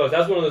pretty close.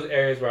 That's one of those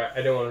areas where I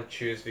didn't want to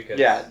choose because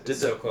it's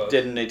so close.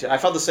 Didn't need to. I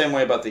felt the same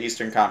way about the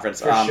Eastern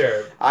Conference. For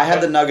sure. I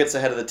had the Nuggets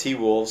ahead of the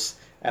T-Wolves,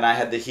 and I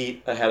had the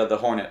Heat ahead of the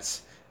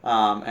Hornets.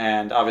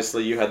 And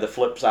obviously you had the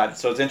flip side.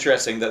 So it's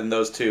interesting that in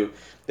those two,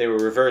 they were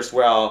reversed.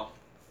 Well,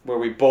 where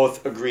we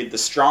both agreed the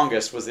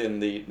strongest was in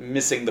the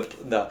missing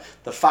the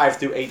 5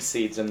 through 8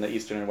 seeds in the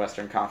Eastern and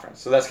Western Conference.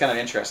 So that's kind of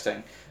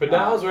interesting. But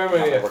now is where I'm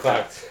going to get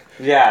fucked.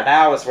 Yeah,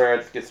 now is where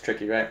it gets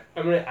tricky, right?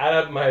 I'm going to add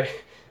up my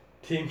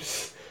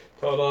team's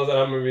totals, and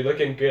I'm going to be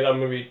looking good. I'm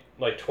going to be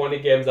like 20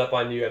 games up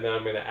on you, and then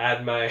I'm going to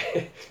add my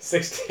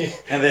 16.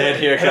 And then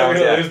here it comes. I'm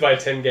going to lose by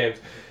 10 games.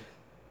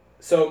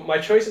 So my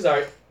choices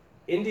are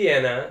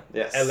Indiana,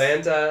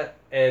 Atlanta,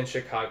 and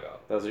Chicago.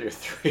 Those are your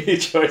 3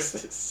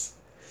 choices.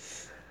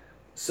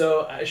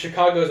 So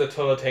Chicago is a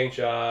total tank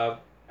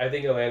job. I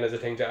think Atlanta is a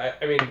tank job.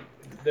 I mean,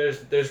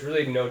 there's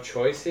really no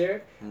choice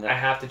here. No. I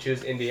have to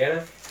choose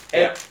Indiana.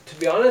 And to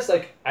be honest,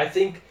 like I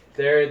think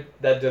they're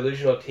that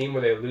delusional team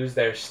where they lose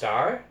their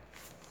star,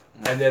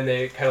 and then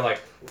they kind of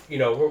like, you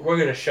know, we're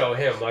gonna show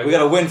him. Like we got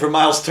to win for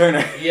Miles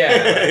Turner.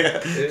 Yeah,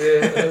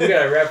 we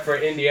got a rep for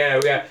Indiana.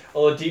 We got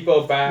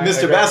Oladipo back.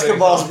 Mr.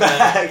 Basketball's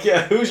back.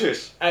 Yeah,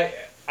 Hoosiers.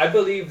 I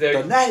believe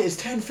they're. The net is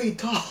 10 feet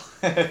tall.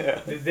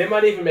 They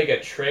might even make a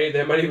trade.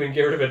 They might even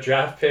get rid of a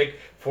draft pick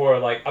for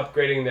like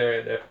upgrading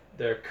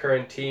their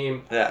current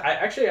team.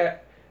 Yeah.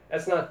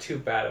 That's not too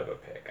bad of a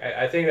pick.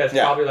 I think that's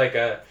probably like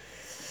a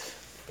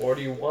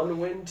 41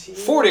 win team.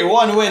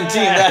 41 win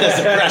team. That is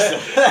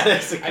impressive. That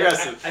is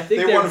aggressive. I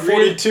think they won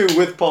 42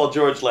 with Paul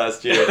George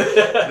last year.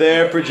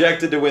 They're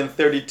projected to win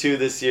 32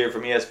 this year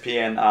from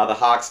ESPN. The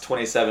Hawks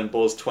 27,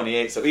 Bulls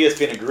 28. So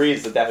ESPN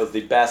agrees that was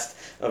the best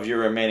of your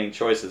remaining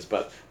choices.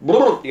 But you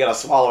got to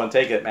swallow and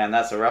take it, man.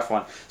 That's a rough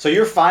one. So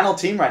your final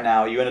team right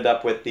now, you ended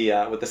up with the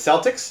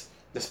Celtics,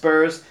 the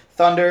Spurs,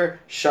 Thunder,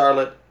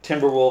 Charlotte,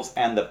 Timberwolves,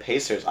 and the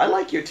Pacers. I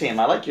like your team.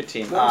 Not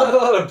a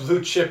lot of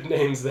blue chip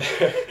names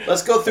there.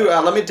 Let's go through.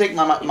 Let me take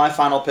my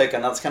final pick,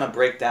 and let's kind of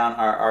break down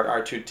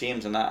our 2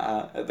 teams and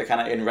the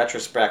kind of in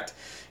retrospect.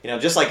 You know,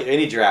 just like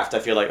any draft, I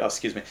feel like. Oh,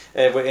 excuse me.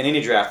 In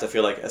any draft, I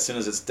feel like as soon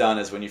as it's done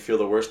is when you feel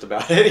the worst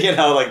about it. You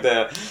know, like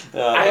the.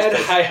 I had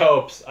high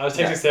hopes. I was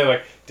texting saying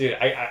like, dude,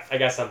 I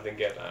got something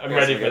good. I'm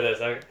ready for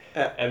this.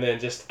 And then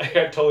I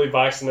got totally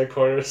boxed in the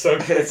corner. So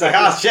it's like,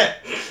 oh shit.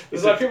 This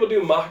is why people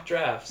do mock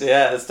drafts.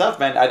 Yeah, it's tough,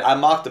 man. I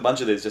mocked a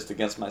bunch of these just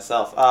against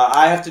myself.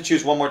 I have to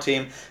choose one more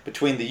team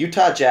between the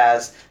Utah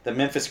Jazz, the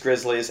Memphis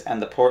Grizzlies, and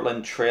the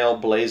Portland Trail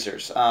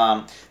Blazers.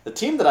 The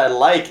team that I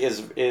like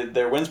is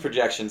their wins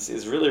projections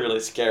is really, really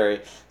scary.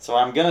 So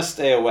I'm going to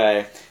stay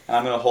away, and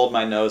I'm going to hold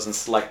my nose and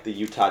select the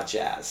Utah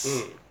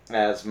Jazz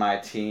as my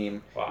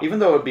team. Wow. Even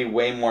though it would be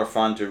way more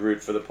fun to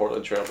root for the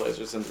Portland Trail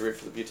Blazers than to root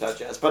for the Utah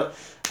Jazz. But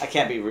I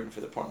can't be rooting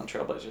for the Portland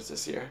Trail Blazers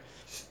this year.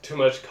 Too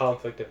much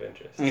conflict of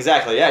interest.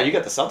 Exactly, yeah. You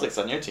got the Celtics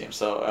on your team,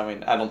 so I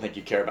mean, I don't think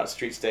you care about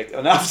street steak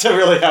enough to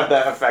really have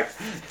that effect.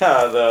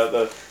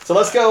 So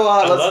let's go.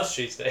 I love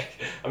street steak.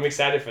 I'm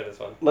excited for this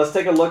one. Let's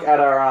take a look at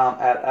our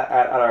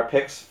at our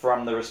picks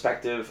from the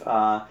respective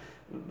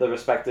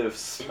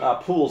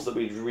pools that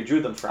we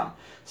drew them from.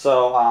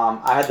 So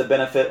I had the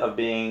benefit of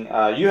being.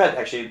 You had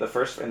actually the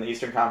first in the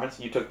Eastern Conference.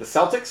 You took the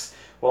Celtics.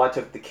 Well, I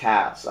took the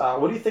Cavs.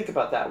 What do you think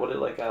about that? What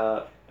like?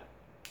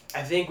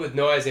 I think with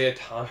no Isaiah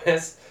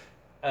Thomas.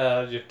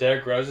 If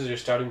Derrick Rose is your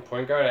starting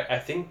point guard, I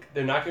think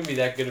they're not going to be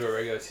that good of a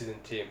regular season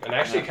team. And I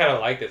actually kind of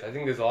like this. I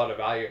think there's a lot of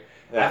value.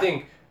 Yeah. I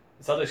think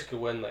the Celtics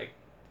could win like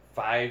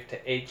 5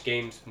 to 8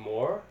 games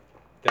more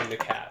than the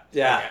Cavs.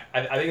 Yeah.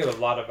 Like, I think there's a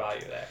lot of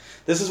value there.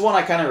 This is one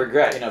I kind of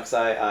regret, because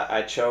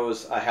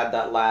I had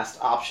that last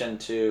option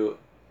to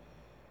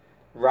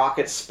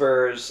Rockets,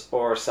 Spurs,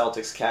 or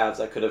Celtics,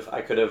 Cavs.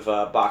 I could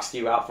have boxed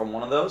you out from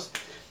one of those.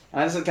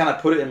 And I just kind of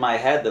put it in my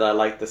head that I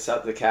like the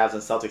Cavs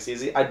and Celtics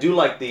easy. I do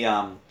like the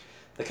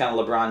kind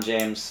of LeBron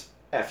James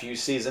FU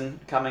season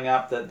coming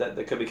up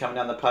that could be coming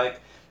down the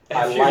pike.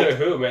 FU to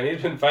who, man?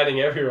 He's been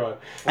fighting everyone.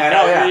 I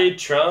know, Kyrie,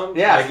 Trump.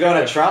 Yeah, if you're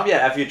going to Trump,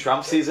 FU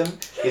Trump season.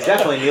 He's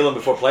definitely kneeling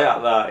before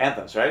playoff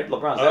anthems, right?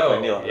 LeBron's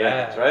definitely kneeling for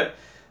anthems, right?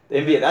 The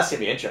NBA, that's going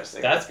to be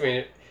interesting. That's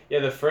going to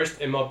the first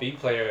MLB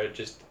player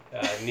just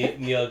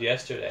kneeled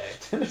yesterday.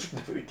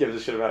 Nobody gives a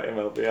shit about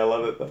MLB. I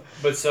love it, though.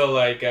 But so,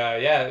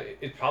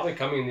 it's probably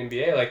coming in the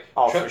NBA. Like,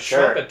 for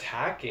sure. Trump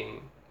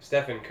attacking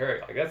Stephen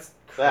Curry. Like, that's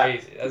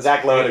crazy. That's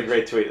Zach Lowe had a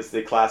great tweet. It's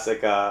the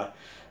classic,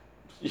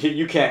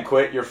 you can't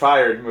quit, you're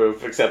fired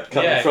move, except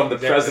coming from the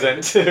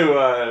president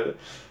to,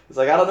 it's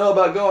like, I don't know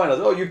about going. I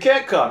was, you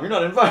can't come. You're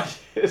not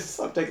invited.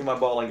 So I'm taking my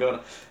ball and going.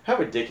 How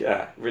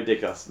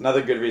ridiculous.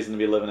 Another good reason to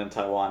be living in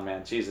Taiwan,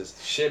 man.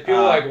 Jesus. Shit,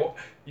 people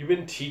you've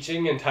been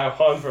teaching in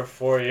Taiwan for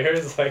 4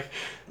 years? Like,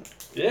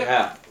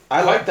 yeah.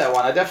 I like that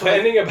one. I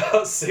definitely planning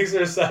about 6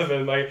 or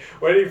 7, like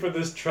waiting for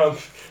this Trump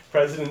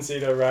presidency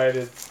to ride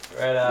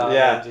out.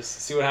 Yeah. And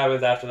just see what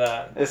happens after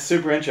that. It's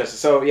super interesting.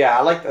 So yeah,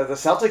 I like the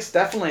Celtics.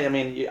 Definitely, I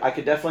mean, I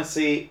could definitely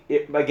see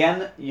it.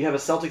 Again, you have a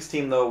Celtics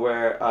team though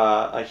where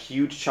a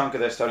huge chunk of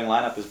their starting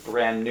lineup is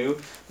brand new.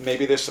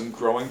 Maybe there's some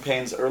growing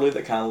pains early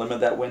that kind of limit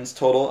that wins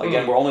total.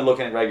 Again, we're only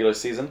looking at regular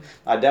season.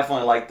 I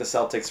definitely like the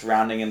Celtics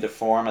rounding into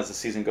form as the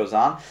season goes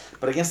on.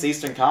 But against the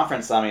Eastern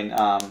Conference, I mean,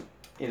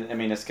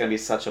 it's going to be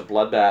such a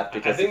bloodbath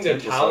because I think the their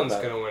teams are talent's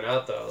so bad. going to win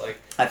out though. Like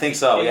I think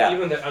so. Yeah.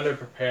 Even they're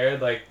underprepared.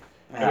 Like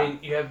Yeah. I mean,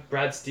 you have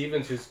Brad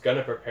Stevens who's going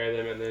to prepare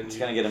them, and then It's you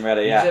going to get them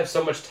ready. you Yeah. just have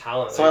so much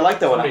talent. So I like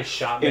that so one. many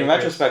shot In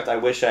makers. retrospect, I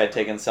wish I had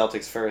taken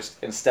Celtics first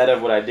instead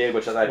of what I did,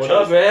 which is I What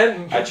chose. up,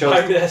 man? I chose-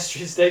 Buy me that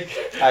street steak.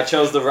 I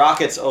chose the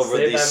Rockets over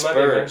Save the that money,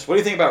 Spurs. man. What do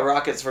you think about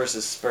Rockets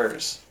versus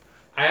Spurs?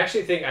 I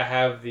actually think I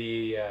have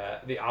the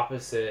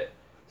opposite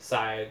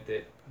side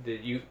that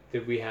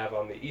we have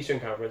on the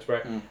Eastern Conference,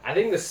 where I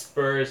think the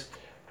Spurs,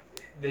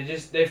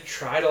 they've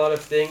tried a lot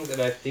of things,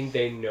 and I think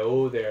they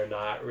know they're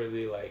not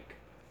really like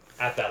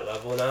at that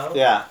level now.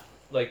 Yeah.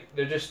 Like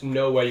there's just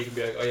no way you can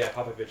be like, oh yeah,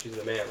 Popovich is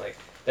the man. Like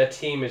that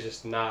team is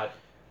just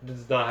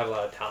does not have a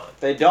lot of talent.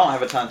 They don't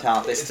have a ton of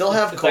talent. They still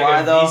have It's Kawhi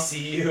like a though.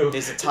 VCU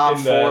He's a top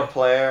in 4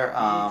 player.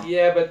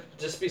 yeah, but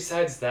just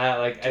besides that,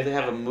 like Do they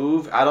have a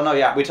move? I don't know.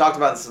 Yeah, we talked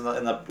about this in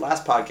the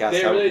last podcast.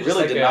 They I really really, just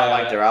like did not a-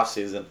 like their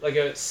offseason. like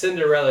a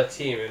Cinderella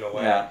team in a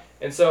way. Yeah.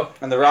 And so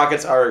And the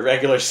Rockets are a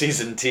regular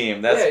season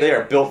team. They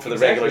are built for the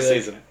exactly, regular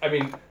like, season. I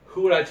mean,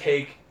 who would I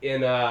take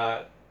in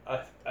a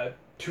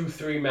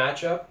 2-3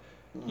 matchup?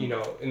 You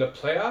know, in the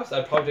playoffs,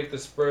 I'd probably take the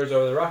Spurs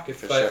over the Rockets.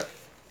 For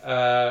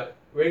but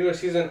regular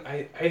season,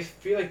 I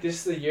feel like this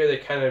is the year they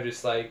kind of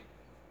just like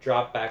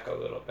drop back a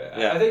little bit.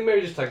 Yeah. I think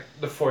maybe just like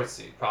the 4th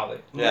seed, probably.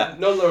 Yeah.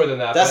 No lower than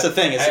that. That's but the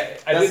thing. Is I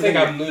that's do the think thing,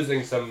 I'm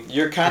losing some.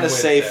 You're kind of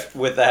wins safe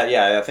there. with that.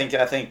 Yeah,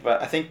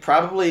 I think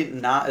probably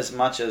not as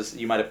much as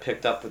you might have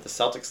picked up with the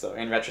Celtics though.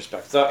 In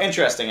retrospect, so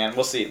interesting, and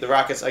we'll see. The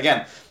Rockets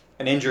again.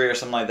 An injury or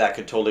something like that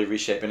could totally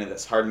reshape into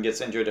this. Harden gets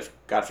injured if,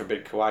 God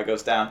forbid, Kawhi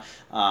goes down.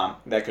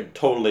 That could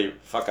totally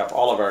fuck up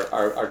all of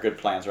our good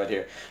plans right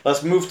here.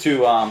 Let's move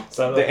to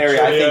So the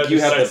area. I think you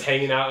have starts the.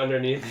 hanging out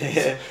underneath.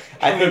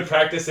 I I think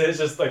practices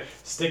just like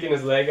sticking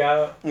his leg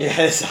out.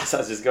 Yes, I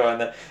was just going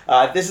there.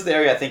 This is the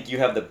area I think you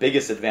have the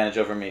biggest advantage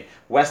over me.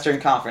 Western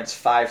Conference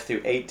 5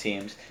 through 8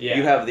 teams. Yeah.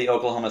 You have the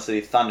Oklahoma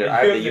City Thunder. And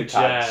I you have the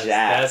have the Utah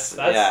Jazz.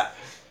 That's- Yeah.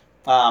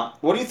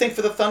 What do you think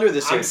for the Thunder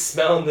this year? I'm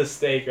smelling the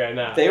steak right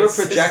now. They were It's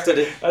projected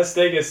sizzling. That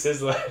steak is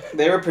sizzling.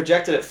 They were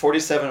projected at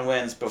 47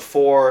 wins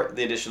before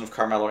the addition of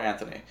Carmelo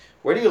Anthony.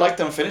 Where do you like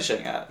them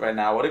finishing at right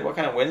now? What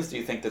kind of wins do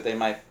you think that they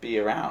might be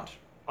around?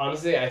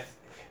 Honestly,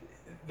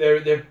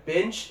 their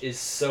bench is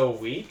so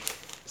weak.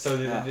 So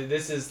Yeah.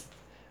 this is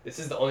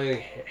the only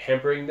thing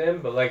hampering them.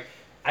 But like,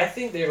 I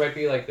think they might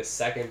be like the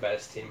second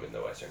best team in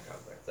the Western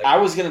Conference. Like, I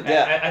was gonna.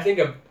 Yeah. I think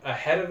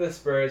ahead of the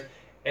Spurs,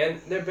 and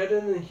they're better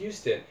than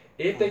Houston.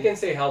 If they can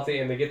stay healthy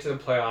and they get to the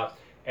playoffs,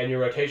 and your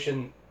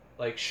rotation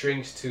like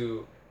shrinks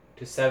to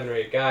 7 or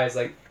 8 guys,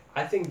 like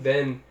I think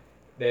then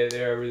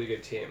they're a really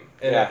good team.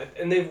 And Yeah.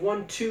 and they've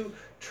won 2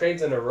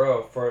 trades in a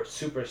row for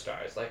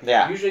superstars. Like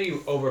Yeah. usually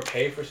you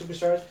overpay for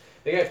superstars.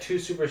 They got 2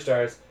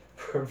 superstars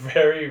for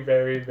very,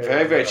 very, very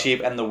Very, very little.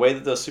 cheap, and the way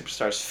that those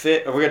superstars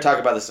fit. We're going to talk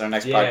about this in our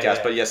next Yeah, podcast,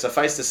 yeah. but yeah,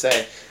 suffice to say,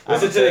 Listen I'm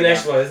to the saying,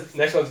 next one. This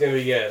next one's gonna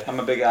be good. I'm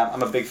a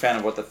big fan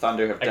of what the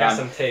Thunder have I got done.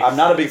 some takes. I'm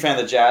not a big fan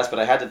of the Jazz, but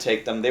I had to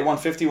take them. They won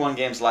 51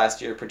 games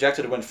last year,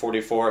 projected to win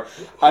 44.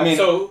 I mean,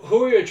 So who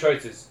were your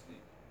choices?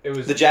 It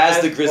was the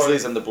Jazz, the or-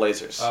 Grizzlies, and the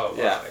Blazers. Oh,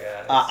 yeah. wow,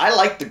 yeah. I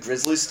like the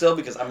Grizzlies still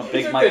because I'm a You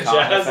big took Mike the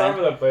Conley Jazz fan.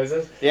 over the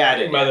Blazers. Yeah, I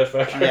You did.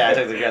 motherfucker. Yeah, I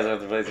took the Jazz over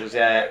the Blazers.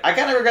 Yeah. I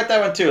kind of regret that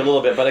one too a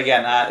little bit, but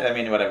again, I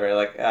mean, whatever.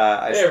 Like,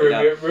 Yeah, you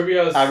know,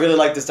 Rubio's. I really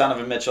like this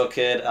Donovan Mitchell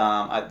kid.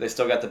 They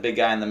still got the big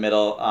guy in the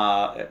middle,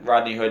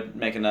 Rodney Hood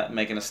making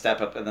a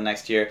step up in the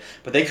next year.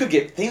 But things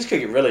could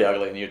get really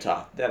ugly in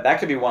Utah. That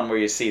could be one where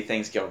you see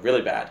things go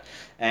really bad,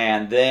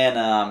 and then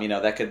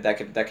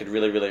that could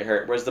really really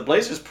hurt. Whereas the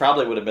Blazers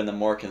probably would have been the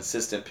more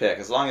consistent pick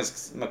as long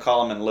as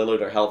McCollum and Lillard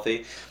are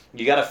healthy.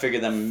 You got to figure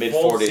them mid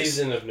full 40s.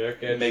 season of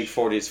Nurkic. Mid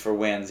 40s for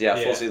wins. Yeah,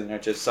 Yeah. full season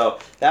nurtures. So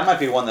that might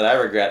be one that I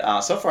regret.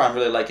 So far, I'm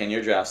really liking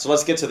your draft. So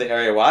let's get to the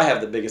area where I have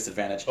the biggest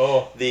advantage.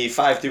 Oh, The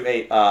 5 through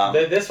 8.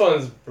 this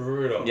one's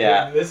brutal.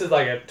 Yeah. This is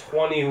like a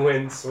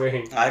 20-win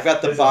swing. I've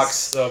got the This is Bucks,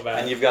 so bad.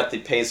 and you've got the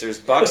Pacers.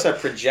 Bucks are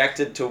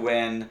projected to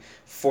win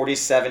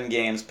 47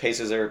 games.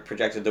 Pacers are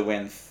projected to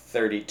win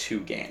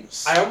 32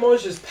 games. I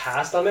almost just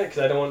passed on it because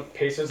I don't want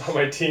Pacers on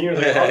my team.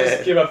 Like, I'll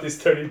just give up these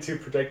 32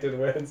 projected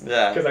wins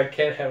Yeah. because I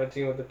can't have a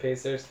team with the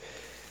Pacers.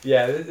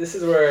 Yeah, this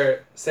is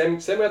where Sam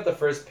got the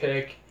first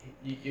pick.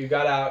 You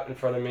got out in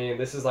front of me, and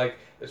this was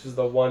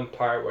the one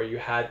part where you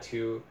had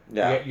to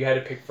you had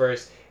to pick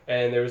first,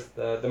 and there was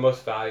the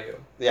most value.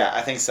 Yeah,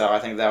 I think so. I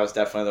think that was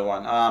definitely the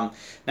one.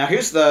 Now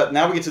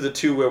we get to the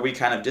two where we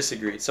kind of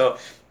disagreed. So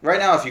right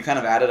now, if you kind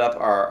of added up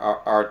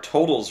our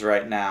totals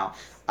right now,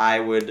 I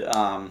would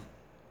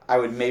I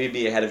would maybe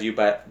be ahead of you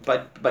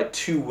by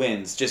 2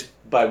 wins, just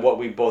by what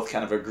we both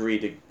kind of agree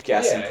to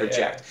guess and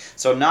project.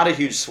 So not a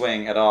huge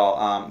swing at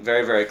all.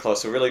 Very, very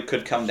close. So it really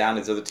could come down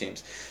to these other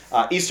teams.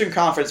 Eastern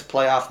Conference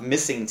playoff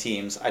missing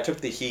teams. I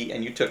took the Heat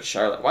and you took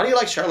Charlotte. Why do you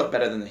like Charlotte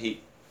better than the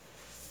Heat?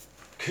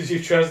 Because you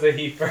chose the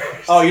Heat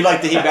first. Oh, you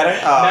like the Heat better?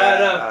 Oh,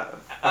 No.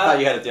 I thought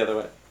you had it the other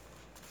way.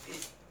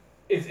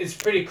 It's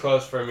pretty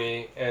close for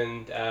me,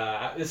 and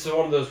this is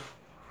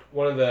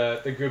one of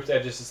the groups I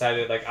just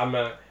decided like I'm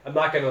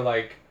not gonna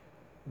like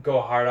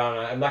go hard on.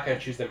 I'm not gonna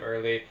choose them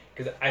early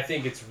because I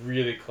think it's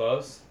really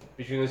close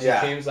between those two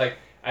teams. Like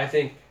I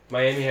think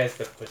Miami has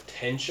the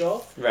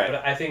potential,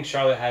 but I think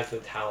Charlotte has the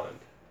talent,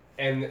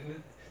 and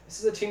this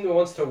is a team that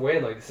wants to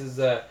win. Like this is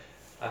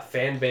a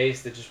fan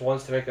base that just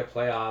wants to make the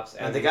playoffs.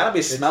 And they gotta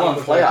be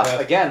smelling playoffs.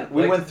 Again,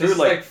 we went through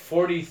like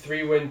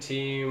 43-win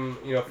team.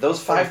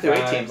 Those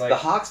 5-8 teams. The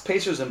Hawks,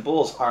 Pacers, and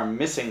Bulls are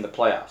missing the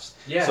playoffs.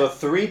 Yeah. So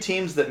 3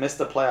 teams that missed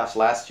the playoffs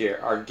last year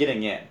are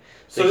getting in.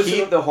 The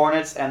Heat, the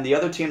Hornets, and the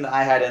other team that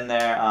I had in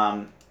there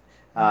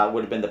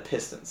would have been the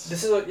Pistons.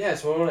 This is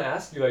so I want to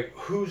ask you like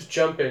who's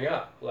jumping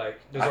up? Like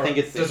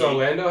does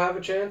Orlando have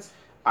a chance?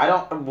 I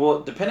don't. Well,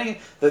 depending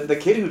the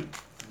kid who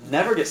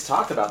never gets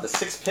talked about, the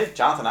 6th pick,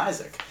 Jonathan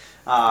Isaac.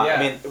 I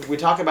mean, we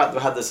talk about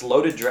how this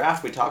loaded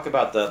draft. We talk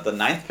about the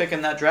 9th pick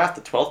in that draft,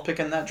 the 12th pick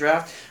in that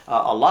draft,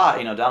 a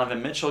lot.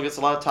 Donovan Mitchell gets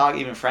a lot of talk.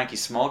 Even Frankie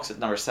Smokes at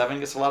number 7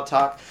 gets a lot of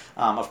talk.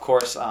 Of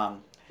course,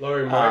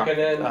 Lauri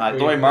Markkanen.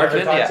 Lauri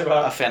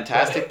Markkanen, a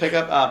fantastic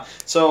pickup.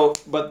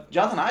 But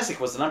Jonathan Isaac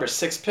was the number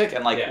 6 pick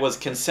and was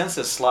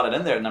consensus slotted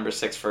in there at number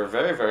 6 for a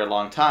very, very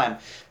long time.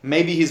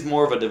 Maybe he's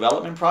more of a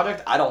development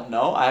project. I don't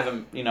know. I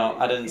haven't.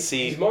 I didn't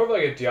see. He's more of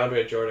like a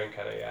DeAndre Jordan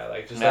kind of guy,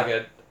 like just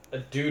like a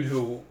dude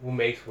who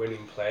makes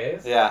winning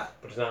plays. Yeah.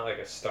 But he's not like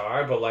a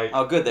star, but like...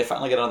 Oh, good. They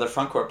finally get another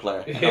front court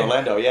player in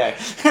Orlando. Yay.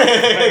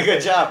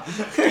 Good job.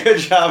 Good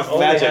job,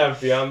 Magic. Only have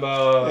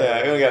Biyombo.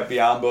 Yeah, we only got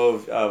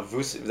Biyombo.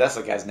 Vucevic. That's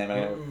the guy's name.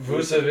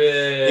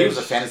 Vucevic. He was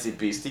a fantasy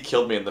beast. He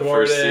killed me in the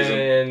first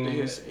season.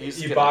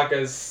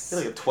 Ibaka's... He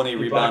had like a 20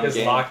 rebound Ibaka's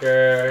game.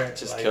 locker.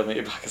 Just killed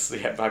me.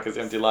 Ibaka's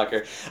empty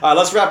locker.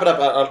 Let's wrap it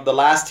up. The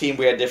last team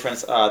we had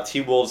difference,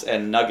 T-Wolves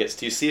and Nuggets.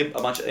 Do you see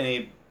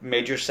any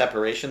major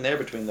separation there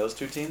between those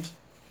two teams?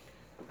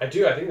 I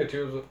do. I think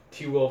the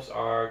T-Wolves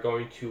are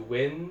going to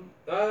win.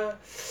 The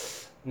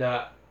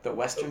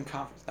Western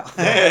Conference.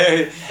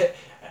 No.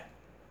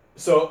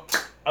 So,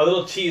 a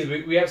little tease.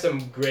 We have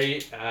some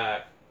great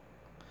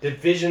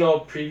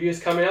divisional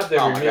previews coming up that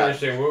are really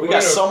interesting. We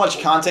got so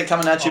much content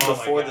coming at you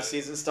before the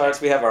season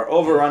starts. We have our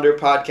over-under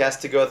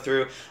podcast to go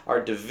through, our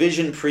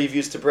division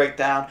previews to break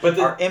down,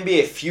 our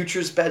NBA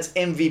futures bets,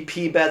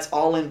 MVP bets,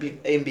 all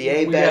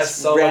NBA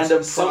bets,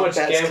 random prop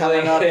bets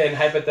coming up, and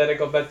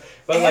hypothetical bets.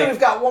 But we've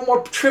got one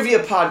more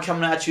trivia pod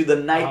coming at you the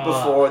night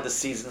before the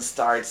season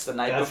starts, the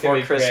night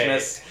before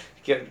Christmas. Great.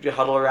 You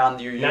huddle around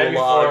your Night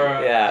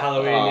log.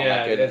 Halloween,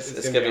 my goodness.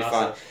 It's going to be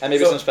fun. And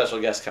maybe some special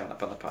guests coming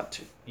up on the pod,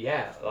 too.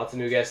 Yeah, lots of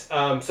new guests.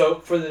 So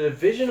for the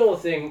divisional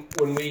thing,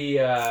 when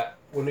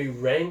we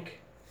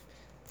rank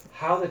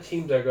how the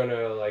teams are going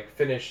to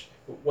finish,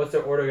 what's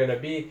their order going to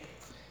be,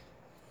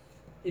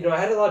 I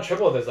had a lot of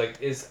trouble with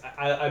this.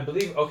 I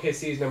believe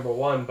OKC is number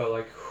 1,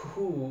 but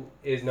who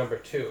is number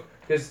 2?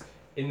 Because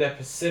in the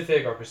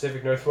Pacific or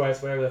Pacific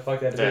Northwest, whatever the fuck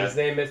that division's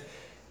name is,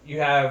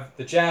 you have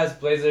the Jazz,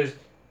 Blazers,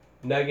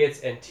 Nuggets,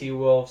 and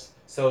T-Wolves.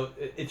 So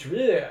it's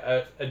really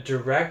a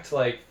direct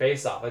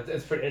face-off.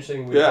 It's pretty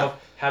interesting. We both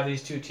have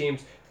these two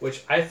teams,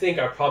 which I think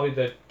are probably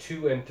the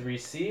 2 and 3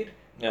 seed.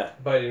 Yeah.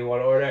 But in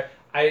what order?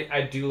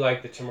 I do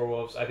like the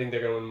Timberwolves. I think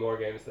they're going to win more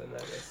games than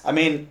Nuggets. I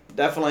mean,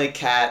 definitely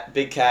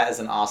Big Cat is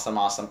an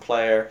awesome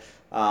player.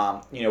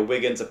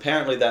 Wiggins,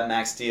 apparently that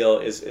max deal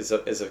is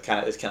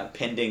kind of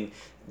pending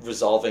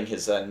resolving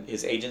his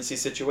agency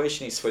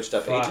situation. He switched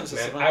up agents.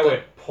 Man, I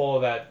would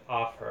pull that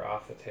offer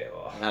off the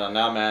table. I don't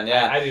know, man.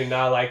 Yeah, I do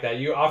not like that.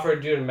 You offer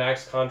a dude a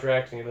max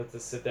contract and he lets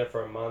us sit there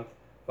for a month.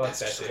 That's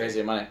just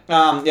crazy money.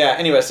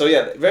 Anyway, so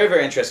very,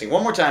 very interesting.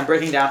 One more time,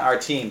 breaking down our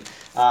team.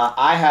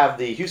 I have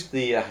the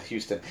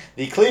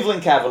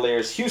Cleveland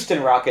Cavaliers,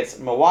 Houston Rockets,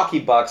 Milwaukee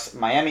Bucks,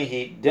 Miami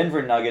Heat,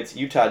 Denver Nuggets,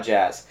 Utah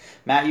Jazz.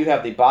 Matt, you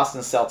have the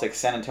Boston Celtics,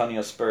 San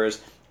Antonio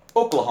Spurs,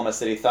 Oklahoma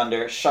City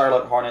Thunder,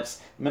 Charlotte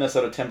Hornets,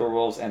 Minnesota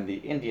Timberwolves, and the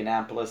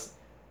Indianapolis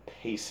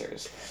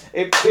Pacers.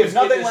 If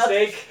nothing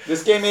less,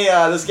 this gave me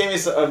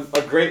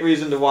a great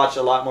reason to watch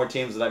a lot more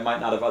teams that I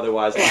might not have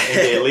otherwise on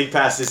NBA League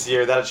Pass this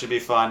year. That should be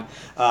fun.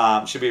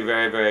 Should be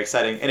very, very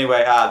exciting.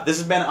 Anyway, this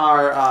has been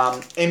our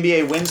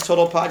NBA wins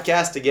total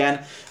podcast.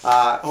 Again,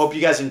 hope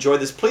you guys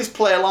enjoyed this. Please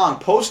play along.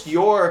 Post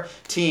your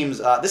teams.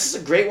 This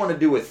is a great one to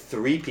do with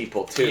 3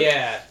 people too.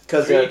 Yeah.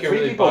 Because 3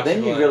 people,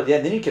 then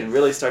you can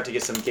really start to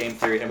get some game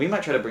theory, and we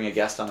might try to bring a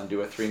guest on and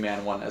do a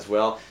 3-man one as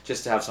well,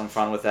 just to have some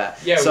fun with that.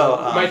 Yeah,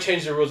 we might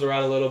change the rules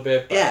around a little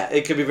bit. But. Yeah,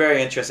 it could be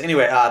very interesting.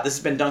 Anyway, this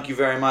has been Dunk You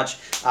Very Much.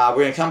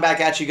 We're gonna come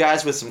back at you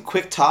guys with some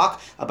quick talk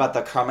about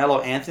the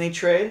Carmelo Anthony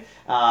trade,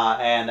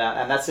 and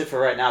that's it for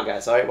right now,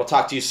 guys. All right, we'll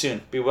talk to you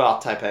soon. Be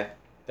well, Taipei.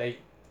 Thank you.